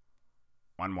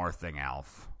 One more thing,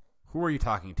 Alf. Who were you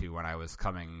talking to when I was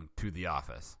coming to the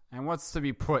office? And what's to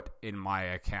be put in my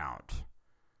account?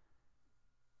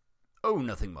 Oh,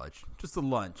 nothing much. Just a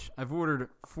lunch. I've ordered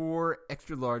 4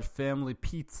 extra-large family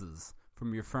pizzas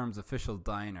from your firm's official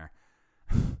diner.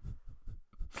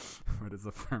 What is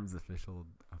a firm's official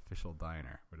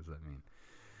diner? What does that mean?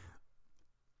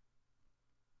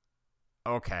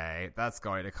 Okay, that's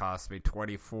going to cost me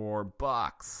 $24.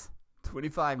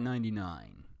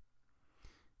 $25.99.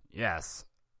 Yes,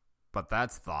 but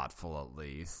that's thoughtful at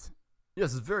least.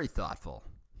 Yes, it's very thoughtful,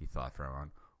 he thought for a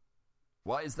moment.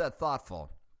 Why is that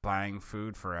thoughtful? Buying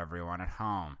food for everyone at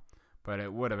home. But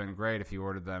it would have been great if you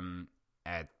ordered them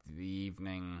at the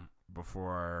evening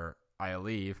before I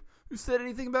leave. Who said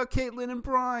anything about Caitlin and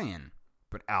Brian?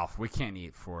 But Alf, we can't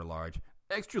eat 4 large.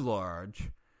 Extra large,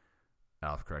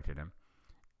 Alf corrected him.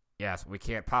 Yes, we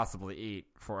can't possibly eat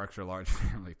 4 extra large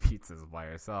family pizzas by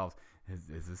ourselves. Is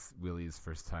this Willie's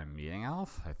first time meeting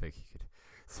Alf? I think he could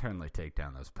certainly take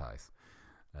down those pies.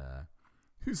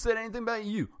 Who said anything about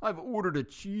you? I've ordered a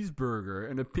cheeseburger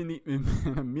and a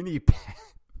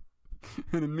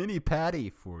mini patty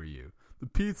for you. The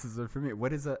pizzas are for me.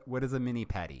 What is a mini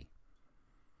patty?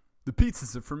 The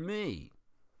pizzas are for me.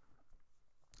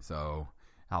 So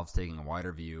Alf's taking a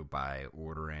wider view by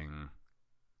ordering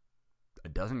a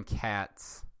dozen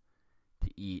cats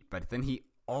to eat, but then he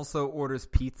also orders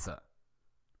pizza.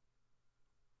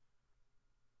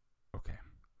 Okay.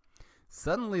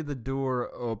 Suddenly the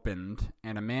door opened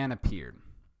and a man appeared.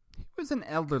 He was an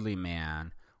elderly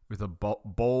man with a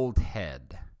bald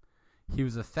head. He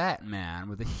was a fat man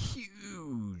with a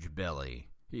huge belly.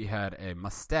 He had a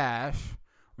mustache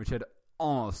which had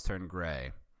almost turned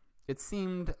gray. It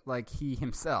seemed like he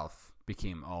himself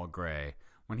became all gray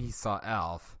when he saw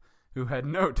Alf, who had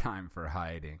no time for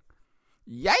hiding.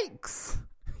 Yikes!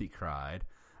 He cried.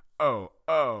 Oh,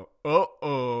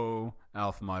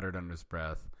 Alf muttered under his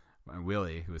breath. And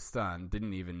Willie, who was stunned,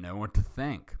 didn't even know what to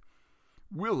think.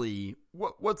 Willie,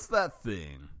 what's that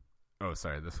thing? Oh,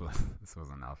 sorry, this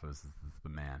wasn't Alpha. This is the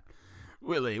man.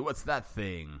 Willie, what's that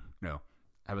thing? No,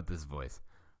 how about this voice?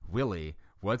 Willie,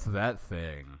 what's that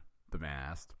thing? The man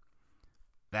asked.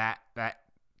 That.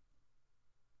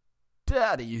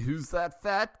 Daddy, who's that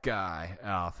fat guy?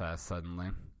 Alf asked suddenly.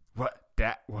 What?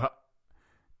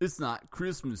 It's not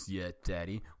Christmas yet,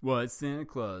 Daddy. Why, it's Santa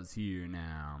Claus here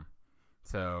now.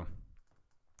 So,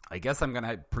 I guess I'm going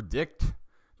to predict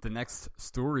the next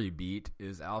story beat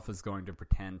is Alf is going to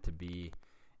pretend to be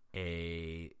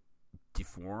a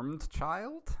deformed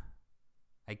child,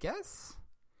 I guess?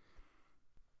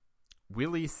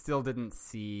 Willie still didn't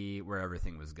see where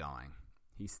everything was going.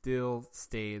 He still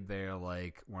stayed there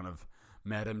like one of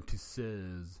Madame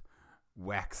Tussauds'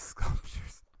 wax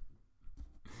sculptures.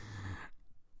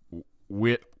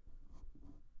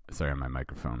 Sorry, my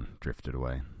microphone drifted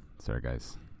away. Sorry,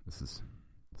 guys. This is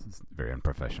very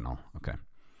unprofessional. Okay.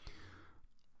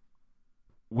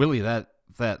 Willie, that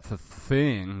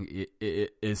thing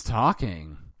is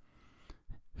talking.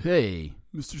 Hey,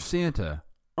 Mr. Santa,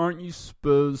 aren't you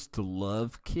supposed to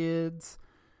love kids?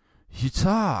 You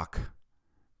talk.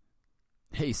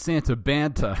 Hey, Santa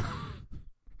Banta.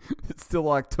 It's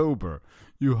still October.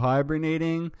 You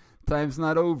hibernating? Time's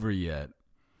not over yet.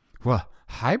 What?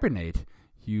 Hibernate?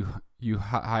 You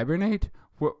hibernate?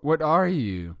 What are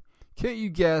you? Can't you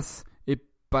guess it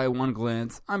by one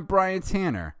glance? I'm Brian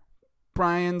Tanner.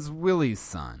 Brian's Willie's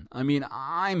son. I mean,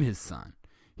 I'm his son.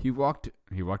 He walked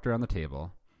around the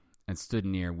table and stood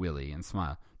near Willie and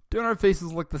smiled. Don't our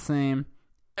faces look the same?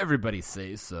 Everybody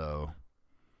says so.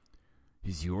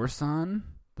 He's your son?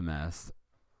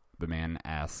 The man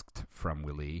asked from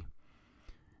Willie.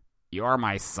 You're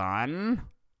my son?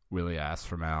 Willie asked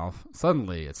from Alf.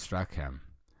 Suddenly, it struck him.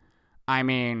 I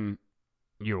mean,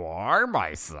 you are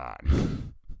my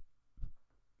son,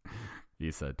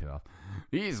 he said to Alf.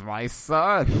 He's my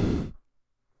son,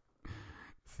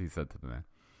 he said to the man.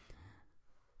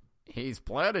 He's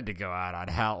planning to go out on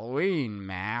Halloween,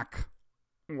 Mac.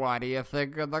 What do you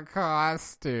think of the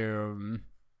costume?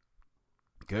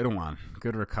 Good one.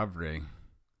 Good recovery.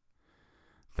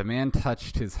 The man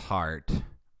touched his heart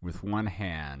with one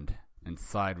hand and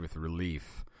sighed with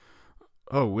relief.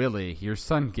 Oh, Willie, your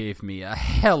son gave me a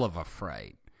hell of a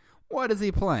fright. What is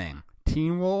he playing?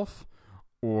 Teen Wolf?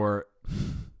 Or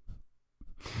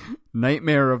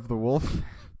Nightmare of the Wolf?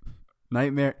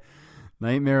 Nightmare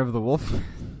of the Wolf?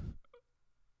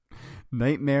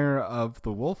 Nightmare of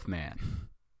the Wolfman.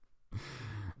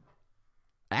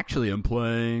 Actually, I'm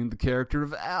playing the character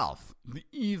of Alf, the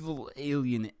evil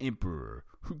alien emperor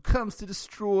who comes to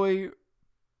destroy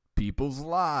people's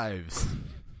lives.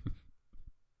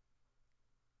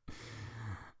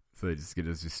 So he's just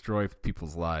going to destroy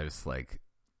people's lives. Like,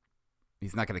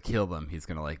 he's not going to kill them. He's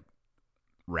going to, like,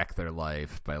 wreck their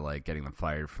life by, like, getting them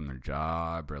fired from their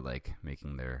job or, like,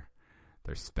 making their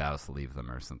spouse leave them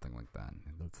or something like that.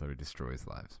 That's how he destroys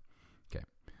lives. Okay.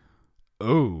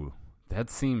 Oh, that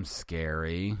seems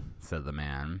scary, said the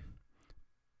man.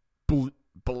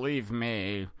 Believe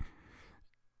me,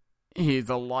 he's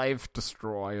a life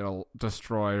destroyer,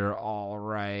 all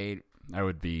right. I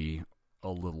would be a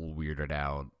little weirded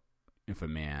out if a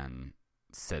man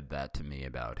said that to me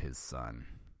about his son.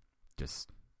 Just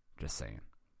saying.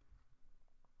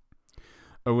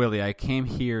 Oh, Willie, I came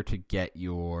here to get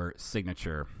your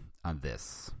signature on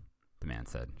this, the man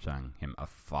said, showing him a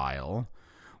file.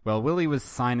 While Willie was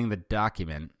signing the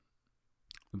document,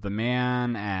 the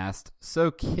man asked,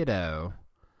 So, kiddo,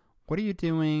 what are you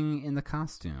doing in the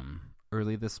costume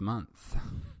early this month?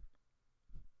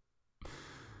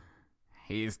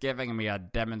 He's giving me a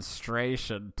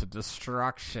demonstration to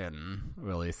destruction,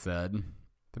 Willie said.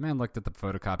 The man looked at the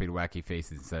photocopied wacky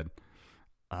faces and said,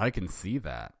 I can see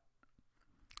that.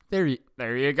 There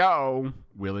you go.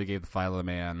 Willie gave the file to the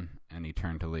man, and he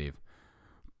turned to leave.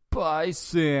 Bye,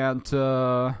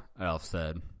 Santa, Alf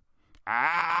said.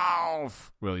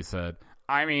 Alf, Willie said.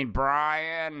 I mean,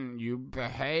 Brian, you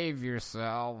behave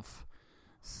yourself.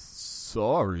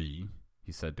 Sorry,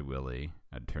 he said to Willie,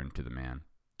 and turned to the man.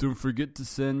 Don't forget to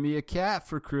send me a cat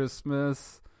for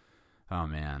Christmas. Oh,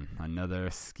 man, another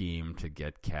scheme to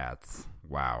get cats.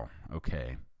 Wow,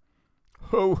 okay.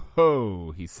 Ho,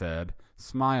 ho, he said,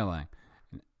 smiling,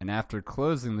 and after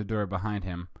closing the door behind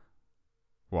him,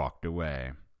 walked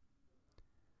away.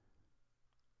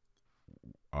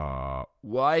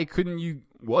 Why couldn't you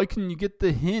get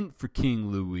the hint for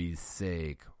King Louis's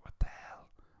sake? What the hell?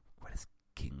 What is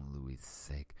King Louis's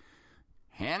sake?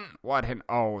 Hint? What hint?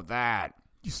 Oh, that.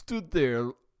 You stood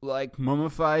there like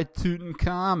mummified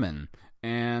Tutankhamun,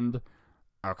 and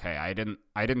Okay, I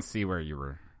didn't see where you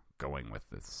were going with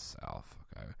this, Alf.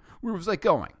 Okay. Where was I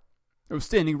going? I was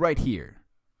standing right here.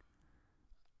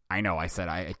 I know, I said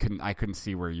I couldn't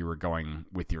see where you were going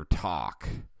with your talk.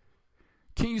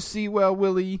 Can you see well,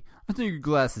 Willie? I think your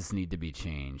glasses need to be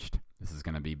changed. This is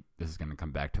gonna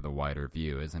come back to the wider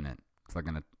view, isn't it? It's not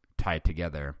gonna tie it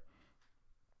together.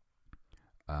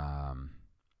 I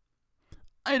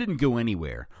didn't go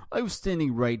anywhere. I was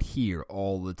standing right here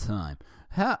all the time.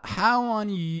 How on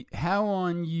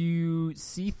you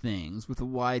see things with a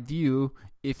wide view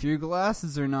if your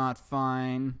glasses are not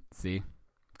fine? See?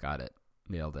 Got it.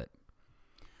 Nailed it.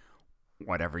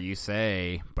 Whatever you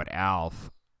say, but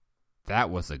Alf, that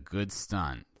was a good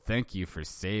stunt. Thank you for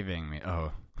saving me.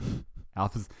 Oh,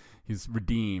 Alf he's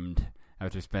redeemed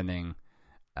after spending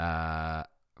 $500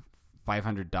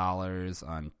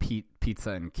 on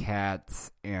pizza and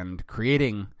cats and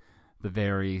creating the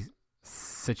very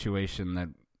situation that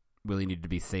Willie needed to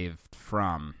be saved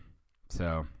from.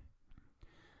 So,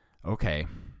 okay.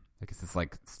 I guess it's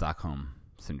like Stockholm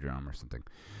Syndrome or something.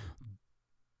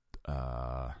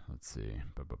 Let's see.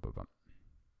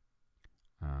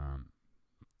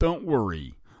 Don't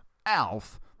worry.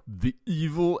 Alf, the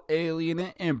evil alien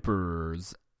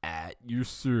emperor's at your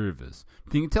service.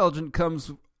 The intelligent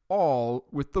comes all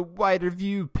with the wider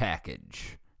view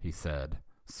package, he said,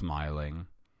 smiling.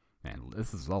 Man,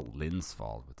 this is all Lynn's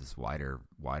fault with this wider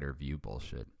view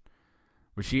bullshit.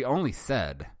 Which he only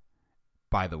said,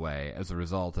 by the way, as a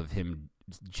result of him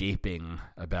japing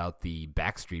about the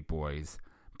Backstreet Boys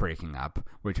breaking up,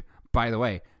 which, by the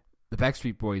way, the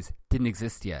Backstreet Boys didn't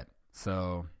exist yet.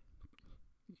 So,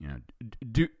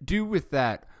 do with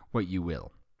that what you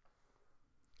will.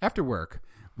 After work,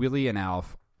 Willie and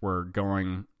Alf were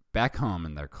going back home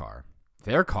in their car.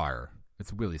 Their car.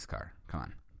 It's Willie's car. Come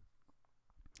on.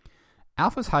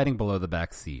 Alf was hiding below the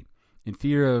back seat, in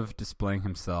fear of displaying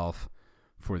himself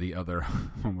for the other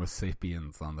Homo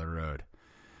sapiens on the road.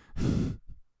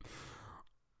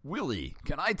 Willie,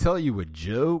 can I tell you a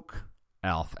joke?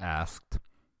 Alf asked.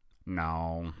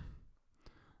 No.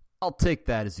 I'll take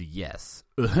that as a yes.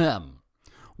 Ahem.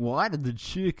 Why did the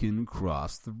chicken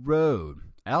cross the road?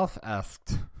 Alf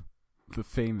asked the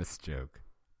famous joke.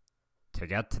 To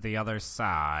get to the other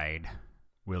side,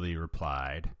 Willie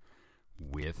replied,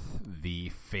 with the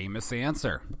famous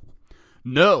answer.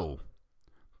 No.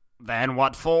 Then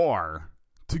what for?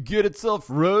 To get itself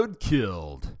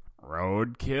road-killed.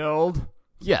 Road-killed?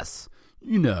 Yes,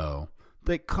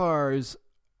 that cars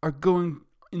are going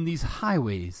in these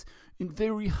highways in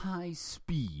very high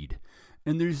speed,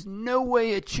 and there's no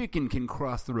way a chicken can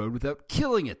cross the road without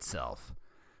killing itself.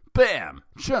 Bam!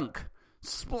 Chunk!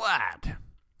 Splat!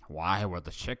 Why would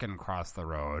the chicken cross the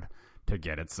road to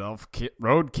get itself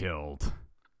road-killed?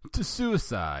 To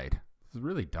suicide. It's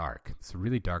really dark. It's a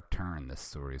really dark turn this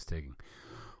story is taking.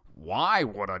 Why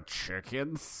would a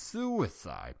chicken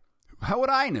suicide? How would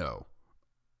I know?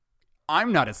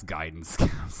 I'm not his guidance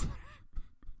counselor.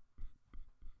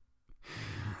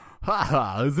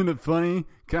 Ha, isn't it funny?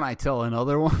 Can I tell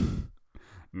another one?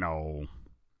 No.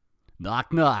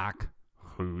 Knock, knock.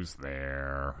 Who's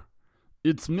there?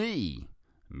 It's me.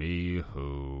 Me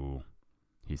who?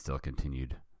 He still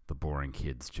continued the boring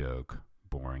kid's joke,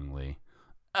 boringly.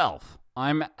 Elf.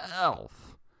 I'm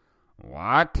Elf.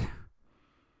 What?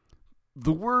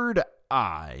 The word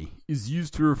I is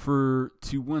used to refer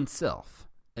to oneself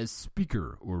as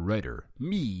speaker or writer.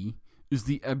 Me is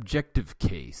the objective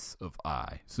case of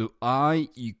I. So I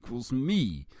equals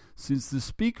me. Since the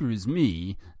speaker is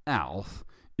me, Alf,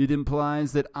 it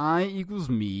implies that I equals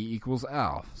me equals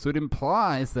Alf. So it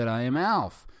implies that I am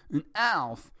Alf. And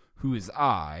Alf, who is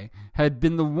I, had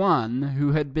been the one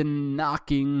who had been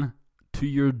knocking to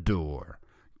your door.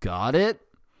 Got it?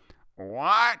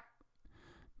 What?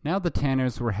 Now the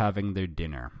Tanners were having their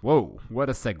dinner. Whoa, what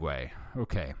a segue.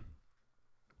 Okay.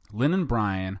 Lynn and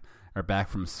Brian are back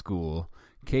from school.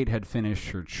 Kate had finished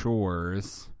her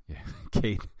chores.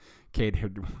 Yeah, Kate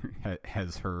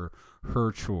has her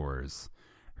chores.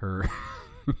 Her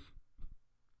is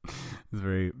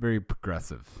very, very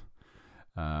progressive.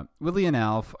 Willie and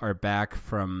Alf are back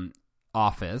from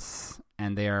office,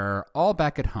 and they are all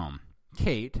back at home.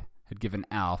 Kate had given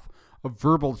Alf a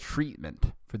verbal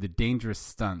treatment for the dangerous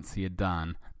stunts he had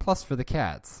done, plus for the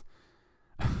cats.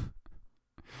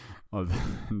 Well,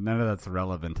 none of that's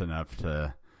relevant enough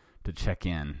to check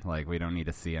in. Like, we don't need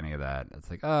to see any of that. It's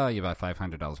like, oh, you bought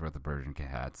 $500 worth of Persian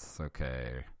cats.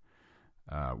 Okay.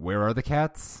 Where are the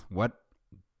cats? What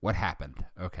happened?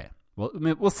 Okay. Well,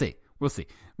 we'll see. We'll see.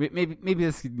 Maybe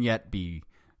this can yet be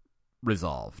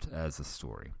resolved as a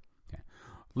story. Okay.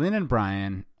 Lynn and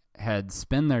Brian heads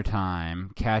spend their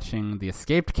time catching the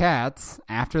escaped cats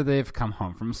after they've come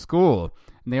home from school,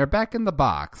 and they are back in the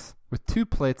box with 2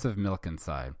 plates of milk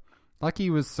inside. Lucky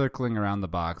was circling around the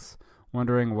box,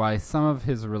 wondering why some of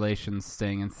his relations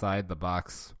staying inside the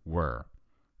box were.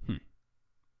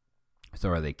 So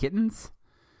are they kittens?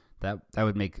 That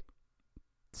would make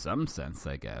some sense,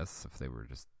 I guess, if they were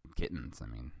just kittens. I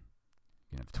mean, you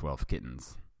can have 12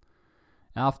 kittens.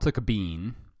 Alf took a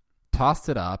bean, tossed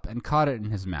it up, and caught it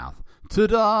in his mouth.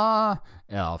 Ta-da!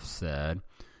 Alf said.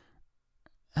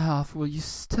 Alf, will you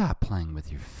stop playing with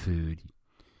your food?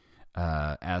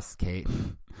 Asked Kate.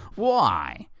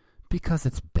 Why? Because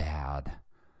it's bad.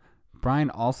 Brian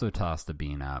also tossed a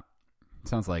bean up.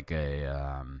 Sounds like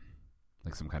a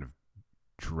like some kind of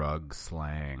drug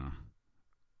slang.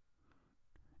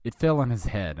 It fell on his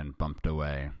head and bumped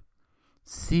away.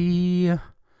 See,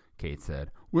 Kate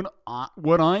said,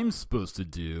 what I'm supposed to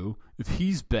do if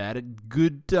he's bad at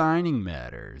good dining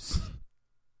manners.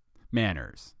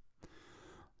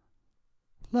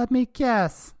 Let me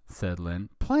guess, said Lynn.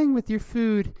 Playing with your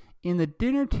food in the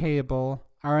dinner table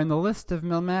are in the list of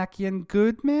Melmacian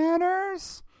good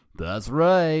manners? That's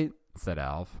right, said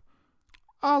Alf.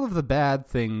 All of the bad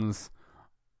things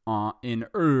all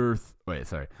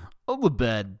the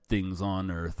bad things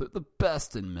on Earth are the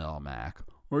best in Melmac.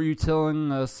 Or are you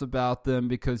telling us about them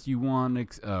because you want... I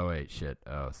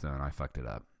fucked it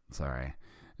up. Sorry.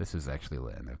 This was actually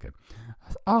Lynn. Okay.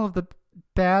 All of the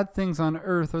bad things on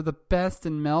Earth are the best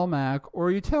in Melmac, or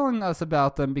are you telling us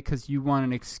about them because you want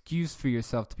an excuse for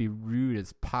yourself to be rude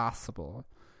as possible?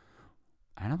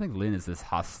 I don't think Lynn is this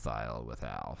hostile with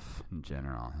Alf in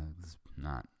general. It's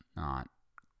not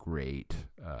great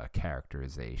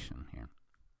characterization here.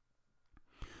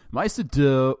 What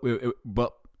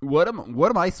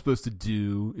am I supposed to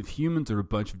do if humans are a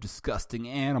bunch of disgusting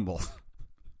animals?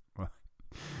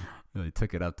 Really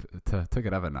took it up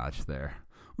a notch there,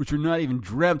 which are not even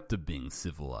dreamt of being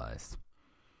civilized.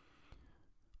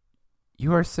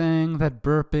 You are saying that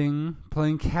burping,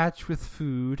 playing catch with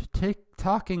food,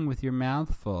 talking with your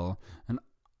mouth full, and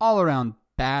all around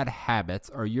bad habits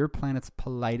are your planet's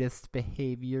politest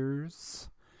behaviors?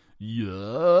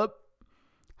 Yup.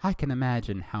 I can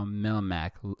imagine how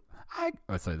Melmac...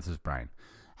 this is Brian.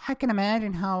 I can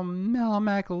imagine how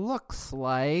Melmac looks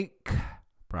like,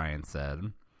 Brian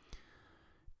said.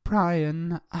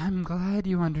 Brian, I'm glad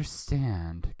you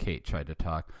understand, Kate tried to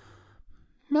talk.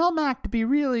 Melmac to be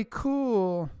really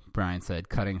cool, Brian said,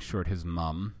 cutting short his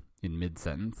mum in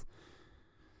mid-sentence.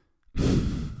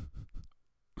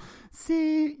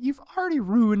 See, you've already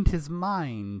ruined his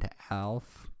mind,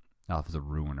 Alf. Alf is a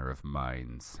ruiner of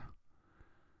minds.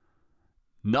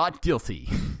 Not guilty,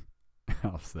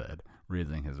 Alf said,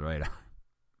 raising his right arm.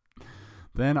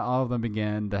 Then all of them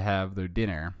began to have their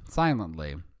dinner,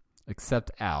 silently,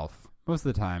 except Alf. Most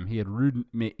of the time, he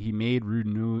made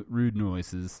rude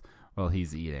noises while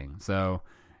he's eating. So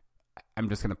I'm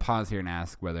just going to pause here and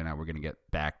ask whether or not we're going to get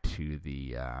back to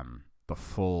the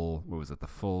full, the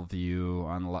full view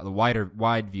on the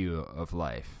wide view of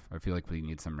life. I feel like we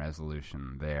need some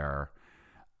resolution there.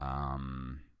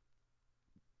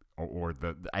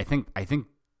 I think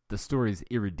the story is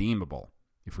irredeemable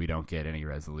if we don't get any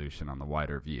resolution on the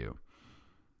wider view.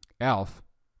 Alf,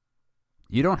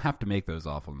 you don't have to make those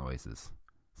awful noises,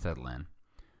 said Lynn.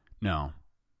 No,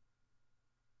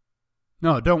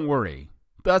 don't worry.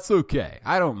 That's okay.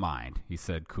 I don't mind, he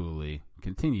said coolly,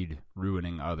 continued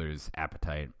ruining others'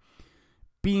 appetite.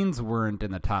 Beans weren't in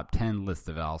the top 10 list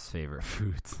of Al's favorite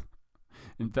foods.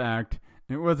 In fact,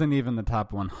 it wasn't even the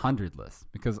top 100 list,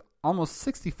 because almost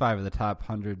 65 of the top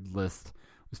 100 list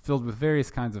was filled with various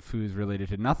kinds of foods related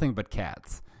to nothing but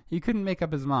cats. He couldn't make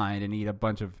up his mind and eat a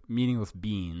bunch of meaningless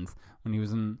beans when he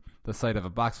was in the sight of a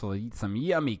box full of some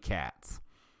yummy cats.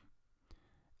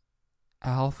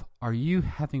 Alf, are you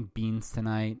having beans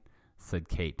tonight? Said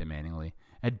Kate demandingly.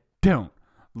 And don't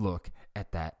look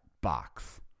at that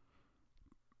box.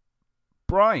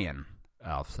 Brian,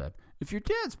 Alf said, if your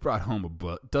dad's brought home a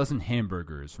dozen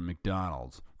hamburgers from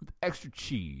McDonald's with extra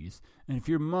cheese, and if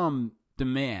your mom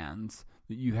demands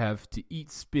that you have to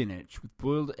eat spinach with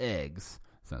boiled eggs,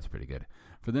 sounds pretty good,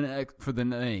 for the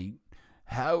night,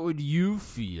 how would you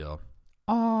feel?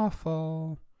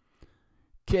 Awful.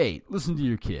 Kate, listen to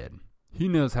your kid. He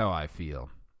knows how I feel.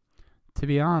 To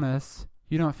be honest,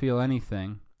 you don't feel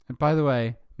anything. And by the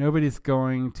way, nobody's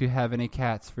going to have any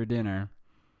cats for dinner.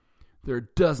 There are a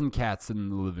dozen cats in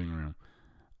the living room.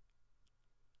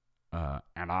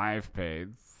 And I've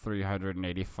paid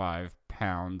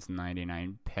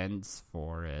 £385.99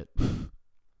 for it.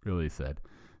 Really said.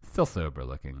 Still sober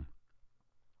looking.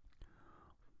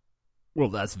 Well,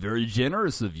 that's very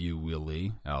generous of you,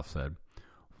 Willie, Alf said.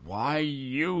 Why,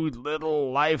 you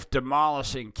little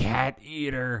life-demolishing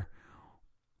cat-eater,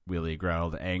 Willie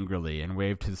growled angrily and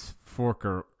waved his fork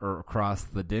across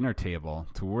the dinner table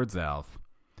towards Alf.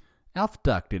 Alf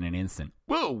ducked in an instant.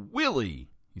 Whoa, Willie,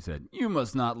 he said. You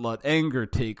must not let anger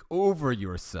take over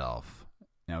yourself.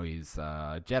 Now he's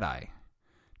a Jedi.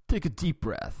 Take a deep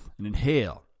breath and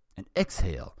inhale and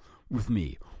exhale with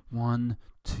me. 1,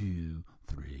 2,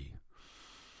 3.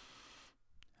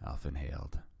 Alf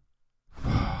inhaled.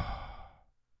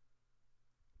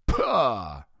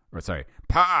 Pah! Or sorry,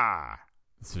 pa!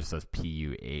 This just says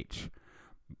P-U-H.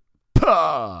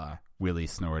 Pah! Willie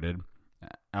snorted.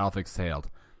 Alf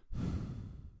exhaled.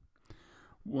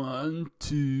 1,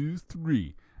 2,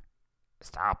 3.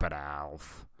 Stop it,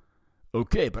 Alf.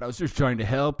 Okay, but I was just trying to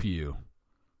help you.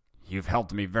 You've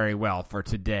helped me very well for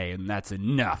today, and that's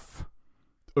enough.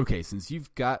 Okay, since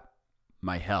you've got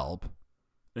my help,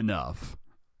 enough,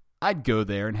 I'd go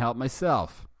there and help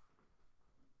myself.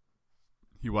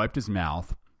 He wiped his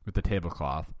mouth with the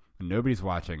tablecloth, and nobody's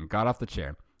watching, got off the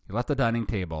chair. He left the dining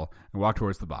table and walked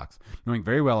towards the box, knowing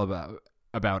very well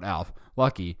about Alf.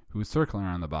 Lucky, who was circling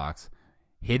around the box,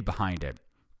 hid behind it.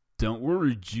 Don't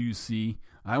worry, Juicy.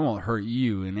 I won't hurt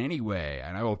you in any way,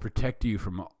 and I will protect you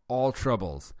from all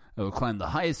troubles. I will climb the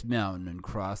highest mountain and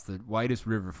cross the widest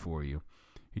river for you.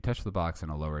 He touched the box in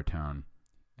a lower tone,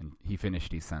 and he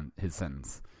finished his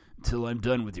sentence. Till I'm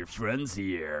done with your friends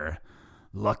here.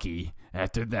 Lucky,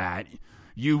 after that,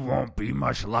 you won't be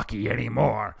much lucky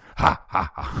anymore. Ha,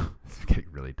 ha, ha. It's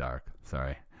getting really dark.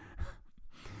 Sorry.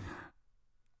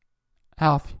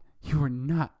 Alf, you are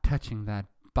not touching that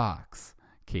box,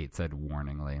 Kate said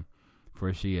warningly,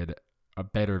 for she had a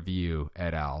better view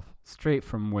at Alf, straight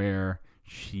from where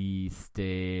she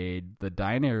stayed the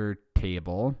diner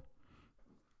table.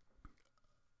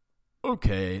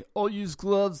 Okay, I'll use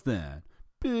gloves then.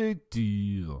 Big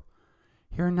deal.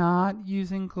 You're not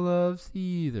using gloves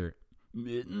either.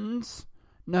 Mittens?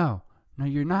 No,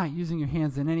 you're not using your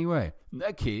hands in any way. In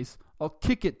that case, I'll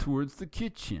kick it towards the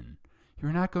kitchen.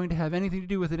 You're not going to have anything to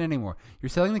do with it anymore. You're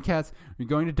selling the cats. You're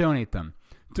going to donate them.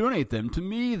 Donate them to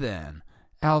me, then.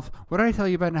 Alf, what did I tell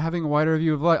you about not having a wider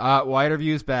view of life? Wider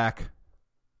view's back.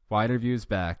 Wider view's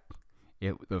back.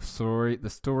 The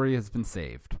story has been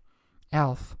saved.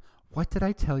 Alf, what did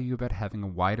I tell you about having a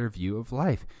wider view of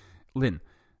life? Lynn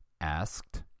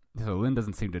asked. So Lynn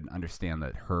doesn't seem to understand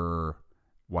that her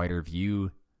wider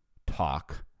view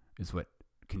talk is what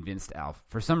convinced Alf,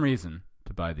 for some reason,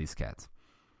 to buy these cats.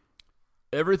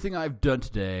 Everything I've done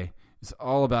today is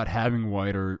all about having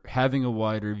a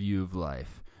wider view of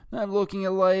life. I'm looking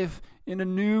at life in a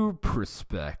new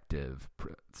perspective,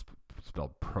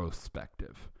 spelled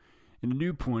prospective, in a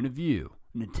new point of view,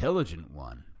 an intelligent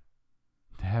one.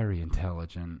 Very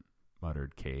intelligent,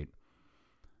 muttered Kate.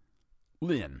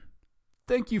 Lynn,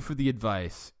 thank you for the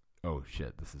advice. Oh,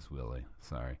 shit, this is Willie.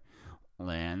 Sorry.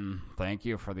 Lynn, thank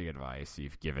you for the advice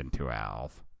you've given to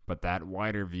Alf, but that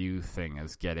wider view thing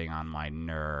is getting on my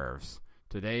nerves.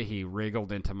 Today he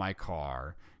wriggled into my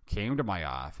car, came to my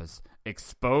office,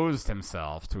 exposed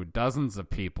himself to dozens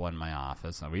of people in my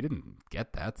office. Oh, we didn't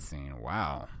get that scene.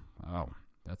 Wow. Oh,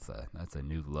 that's a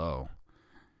new low.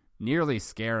 Nearly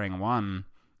scaring one.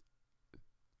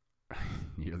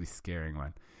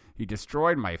 He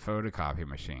destroyed my photocopy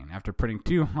machine after putting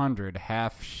 200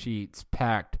 half sheets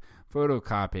packed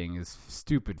photocopying his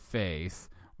stupid face,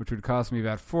 which would cost me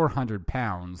about 400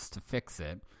 pounds to fix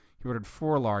it. He ordered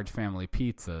 4 large family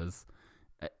pizzas.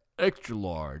 Extra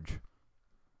large.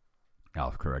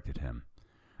 Alf corrected him.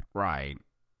 Right,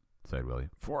 said Willie.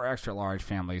 4 extra large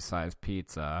family-sized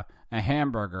pizza, a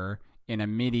hamburger in a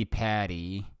midi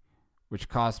patty, which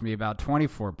cost me about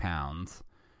 24 pounds.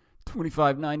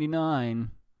 $25.99.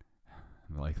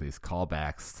 I like these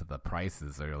callbacks to the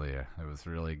prices earlier. It was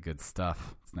really good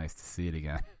stuff. It's nice to see it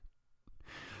again.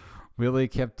 Willie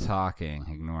kept talking,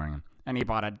 ignoring him. And he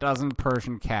bought a dozen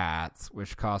Persian cats,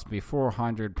 which cost me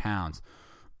 400 pounds.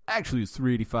 Actually, it's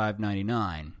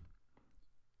 $385.99.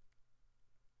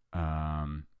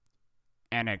 And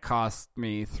it cost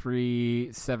me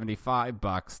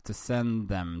 $375 to send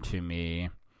them to me.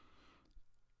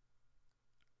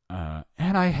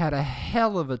 And I had a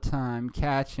hell of a time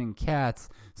catching cats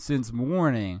since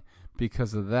morning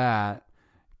because of that,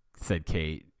 said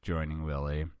Kate, joining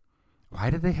Willie. Why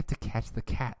did they have to catch the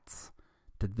cats?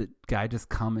 Did the guy just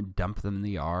come and dump them in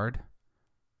the yard?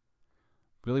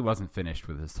 Willie wasn't finished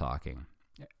with his talking.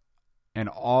 And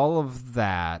all of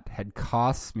that had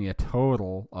cost me a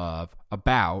total of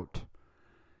about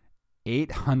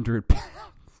 800 pounds.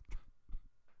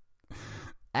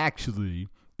 Actually,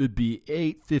 It'd be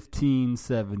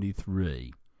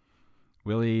 8:15:73.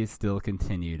 Willie still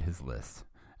continued his list.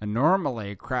 And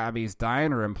normally, Krabby's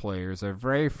Diner employers are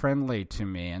very friendly to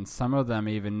me, and some of them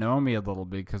even know me a little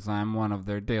because I'm one of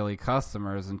their daily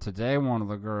customers, and today one of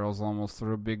the girls almost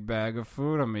threw a big bag of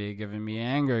food at me, giving me an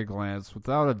angry glance.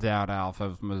 Without a doubt, Alf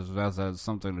has had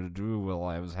something to do while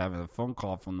I was having a phone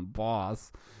call from the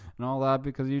boss, and all that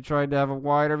because you tried to have a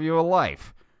wider view of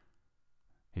life,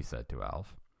 he said to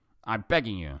Alf. I'm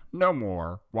begging you, no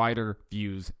more wider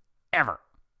views ever.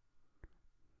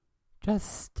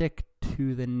 Just stick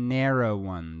to the narrow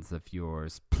ones of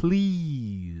yours,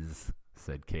 please,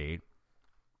 said Kate.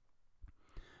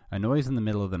 A noise in the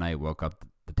middle of the night woke up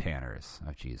the Tanners.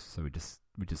 Oh, jeez. So we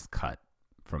just cut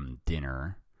from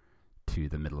dinner to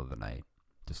the middle of the night.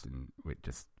 Just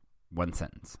one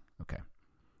sentence. Okay.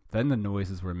 Then the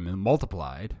noises were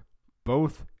multiplied,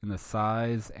 both in the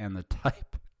size and the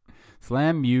type.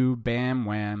 Slam, mew, bam,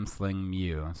 wham, sling,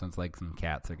 mew. Sounds like some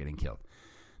cats are getting killed.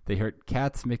 They heard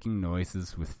cats making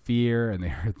noises with fear, and they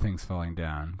heard things falling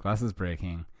down, glasses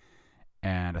breaking,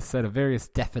 and a set of various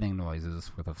deafening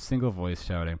noises with a single voice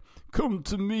shouting, Come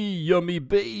to me, yummy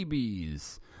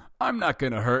babies. I'm not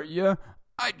going to hurt you.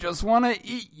 I just want to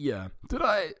eat you.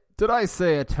 Did I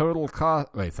say a total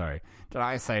cost... Wait, sorry. Did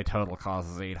I say total cost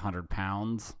is 800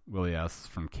 pounds? Willie asked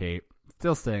from Kate,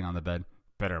 still staying on the bed.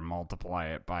 Better multiply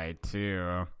it by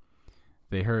 2.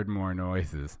 They heard more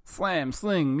noises. Slam,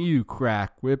 sling, mew,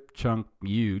 crack, whip, chunk,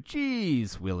 mew.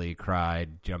 Jeez, Willie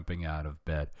cried, jumping out of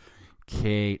bed.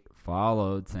 Kate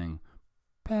followed, saying,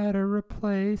 Better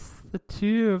replace the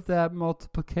 2 of that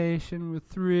multiplication with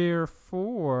 3 or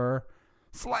 4.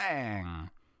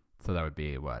 Slang! So that would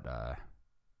be, what,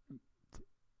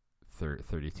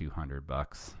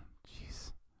 $3,200.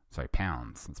 Jeez. Sorry,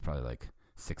 pounds. It's probably like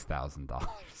 $6,000.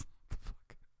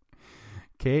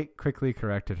 Kate quickly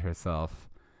corrected herself.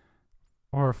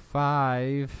 Or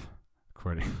 5,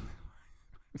 according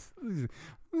these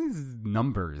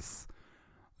numbers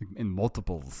in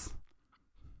multiples.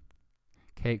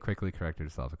 Kate quickly corrected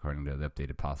herself according to the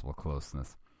updated possible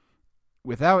closeness.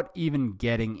 Without even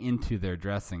getting into their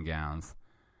dressing gowns,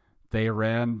 they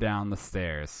ran down the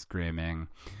stairs screaming,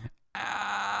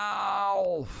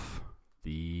 Alf!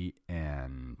 The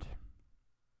end.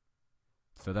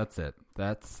 So that's it.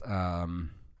 That's, I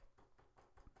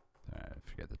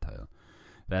forget the title.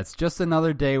 That's Just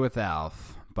Another Day with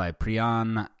Alf by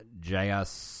Priyan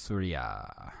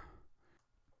Jayasuriya.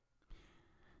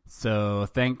 So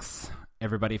thanks,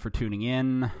 everybody, for tuning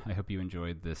in. I hope you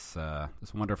enjoyed this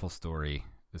wonderful story.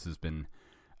 This has been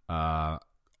a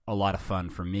lot of fun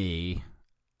for me,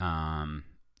 and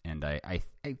I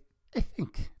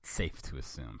think it's safe to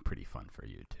assume pretty fun for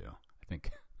you, too. I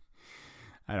think...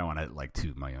 I don't want to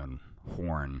toot my own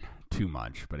horn too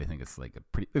much, but I think it's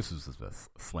this was a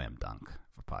slam dunk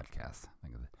of a podcast. I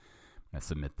think I'm going to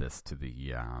submit this to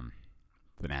the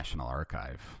National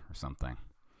Archive or something.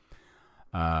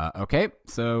 Okay,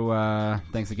 so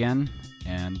thanks again,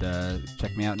 and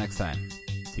check me out next time.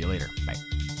 See you later. Bye.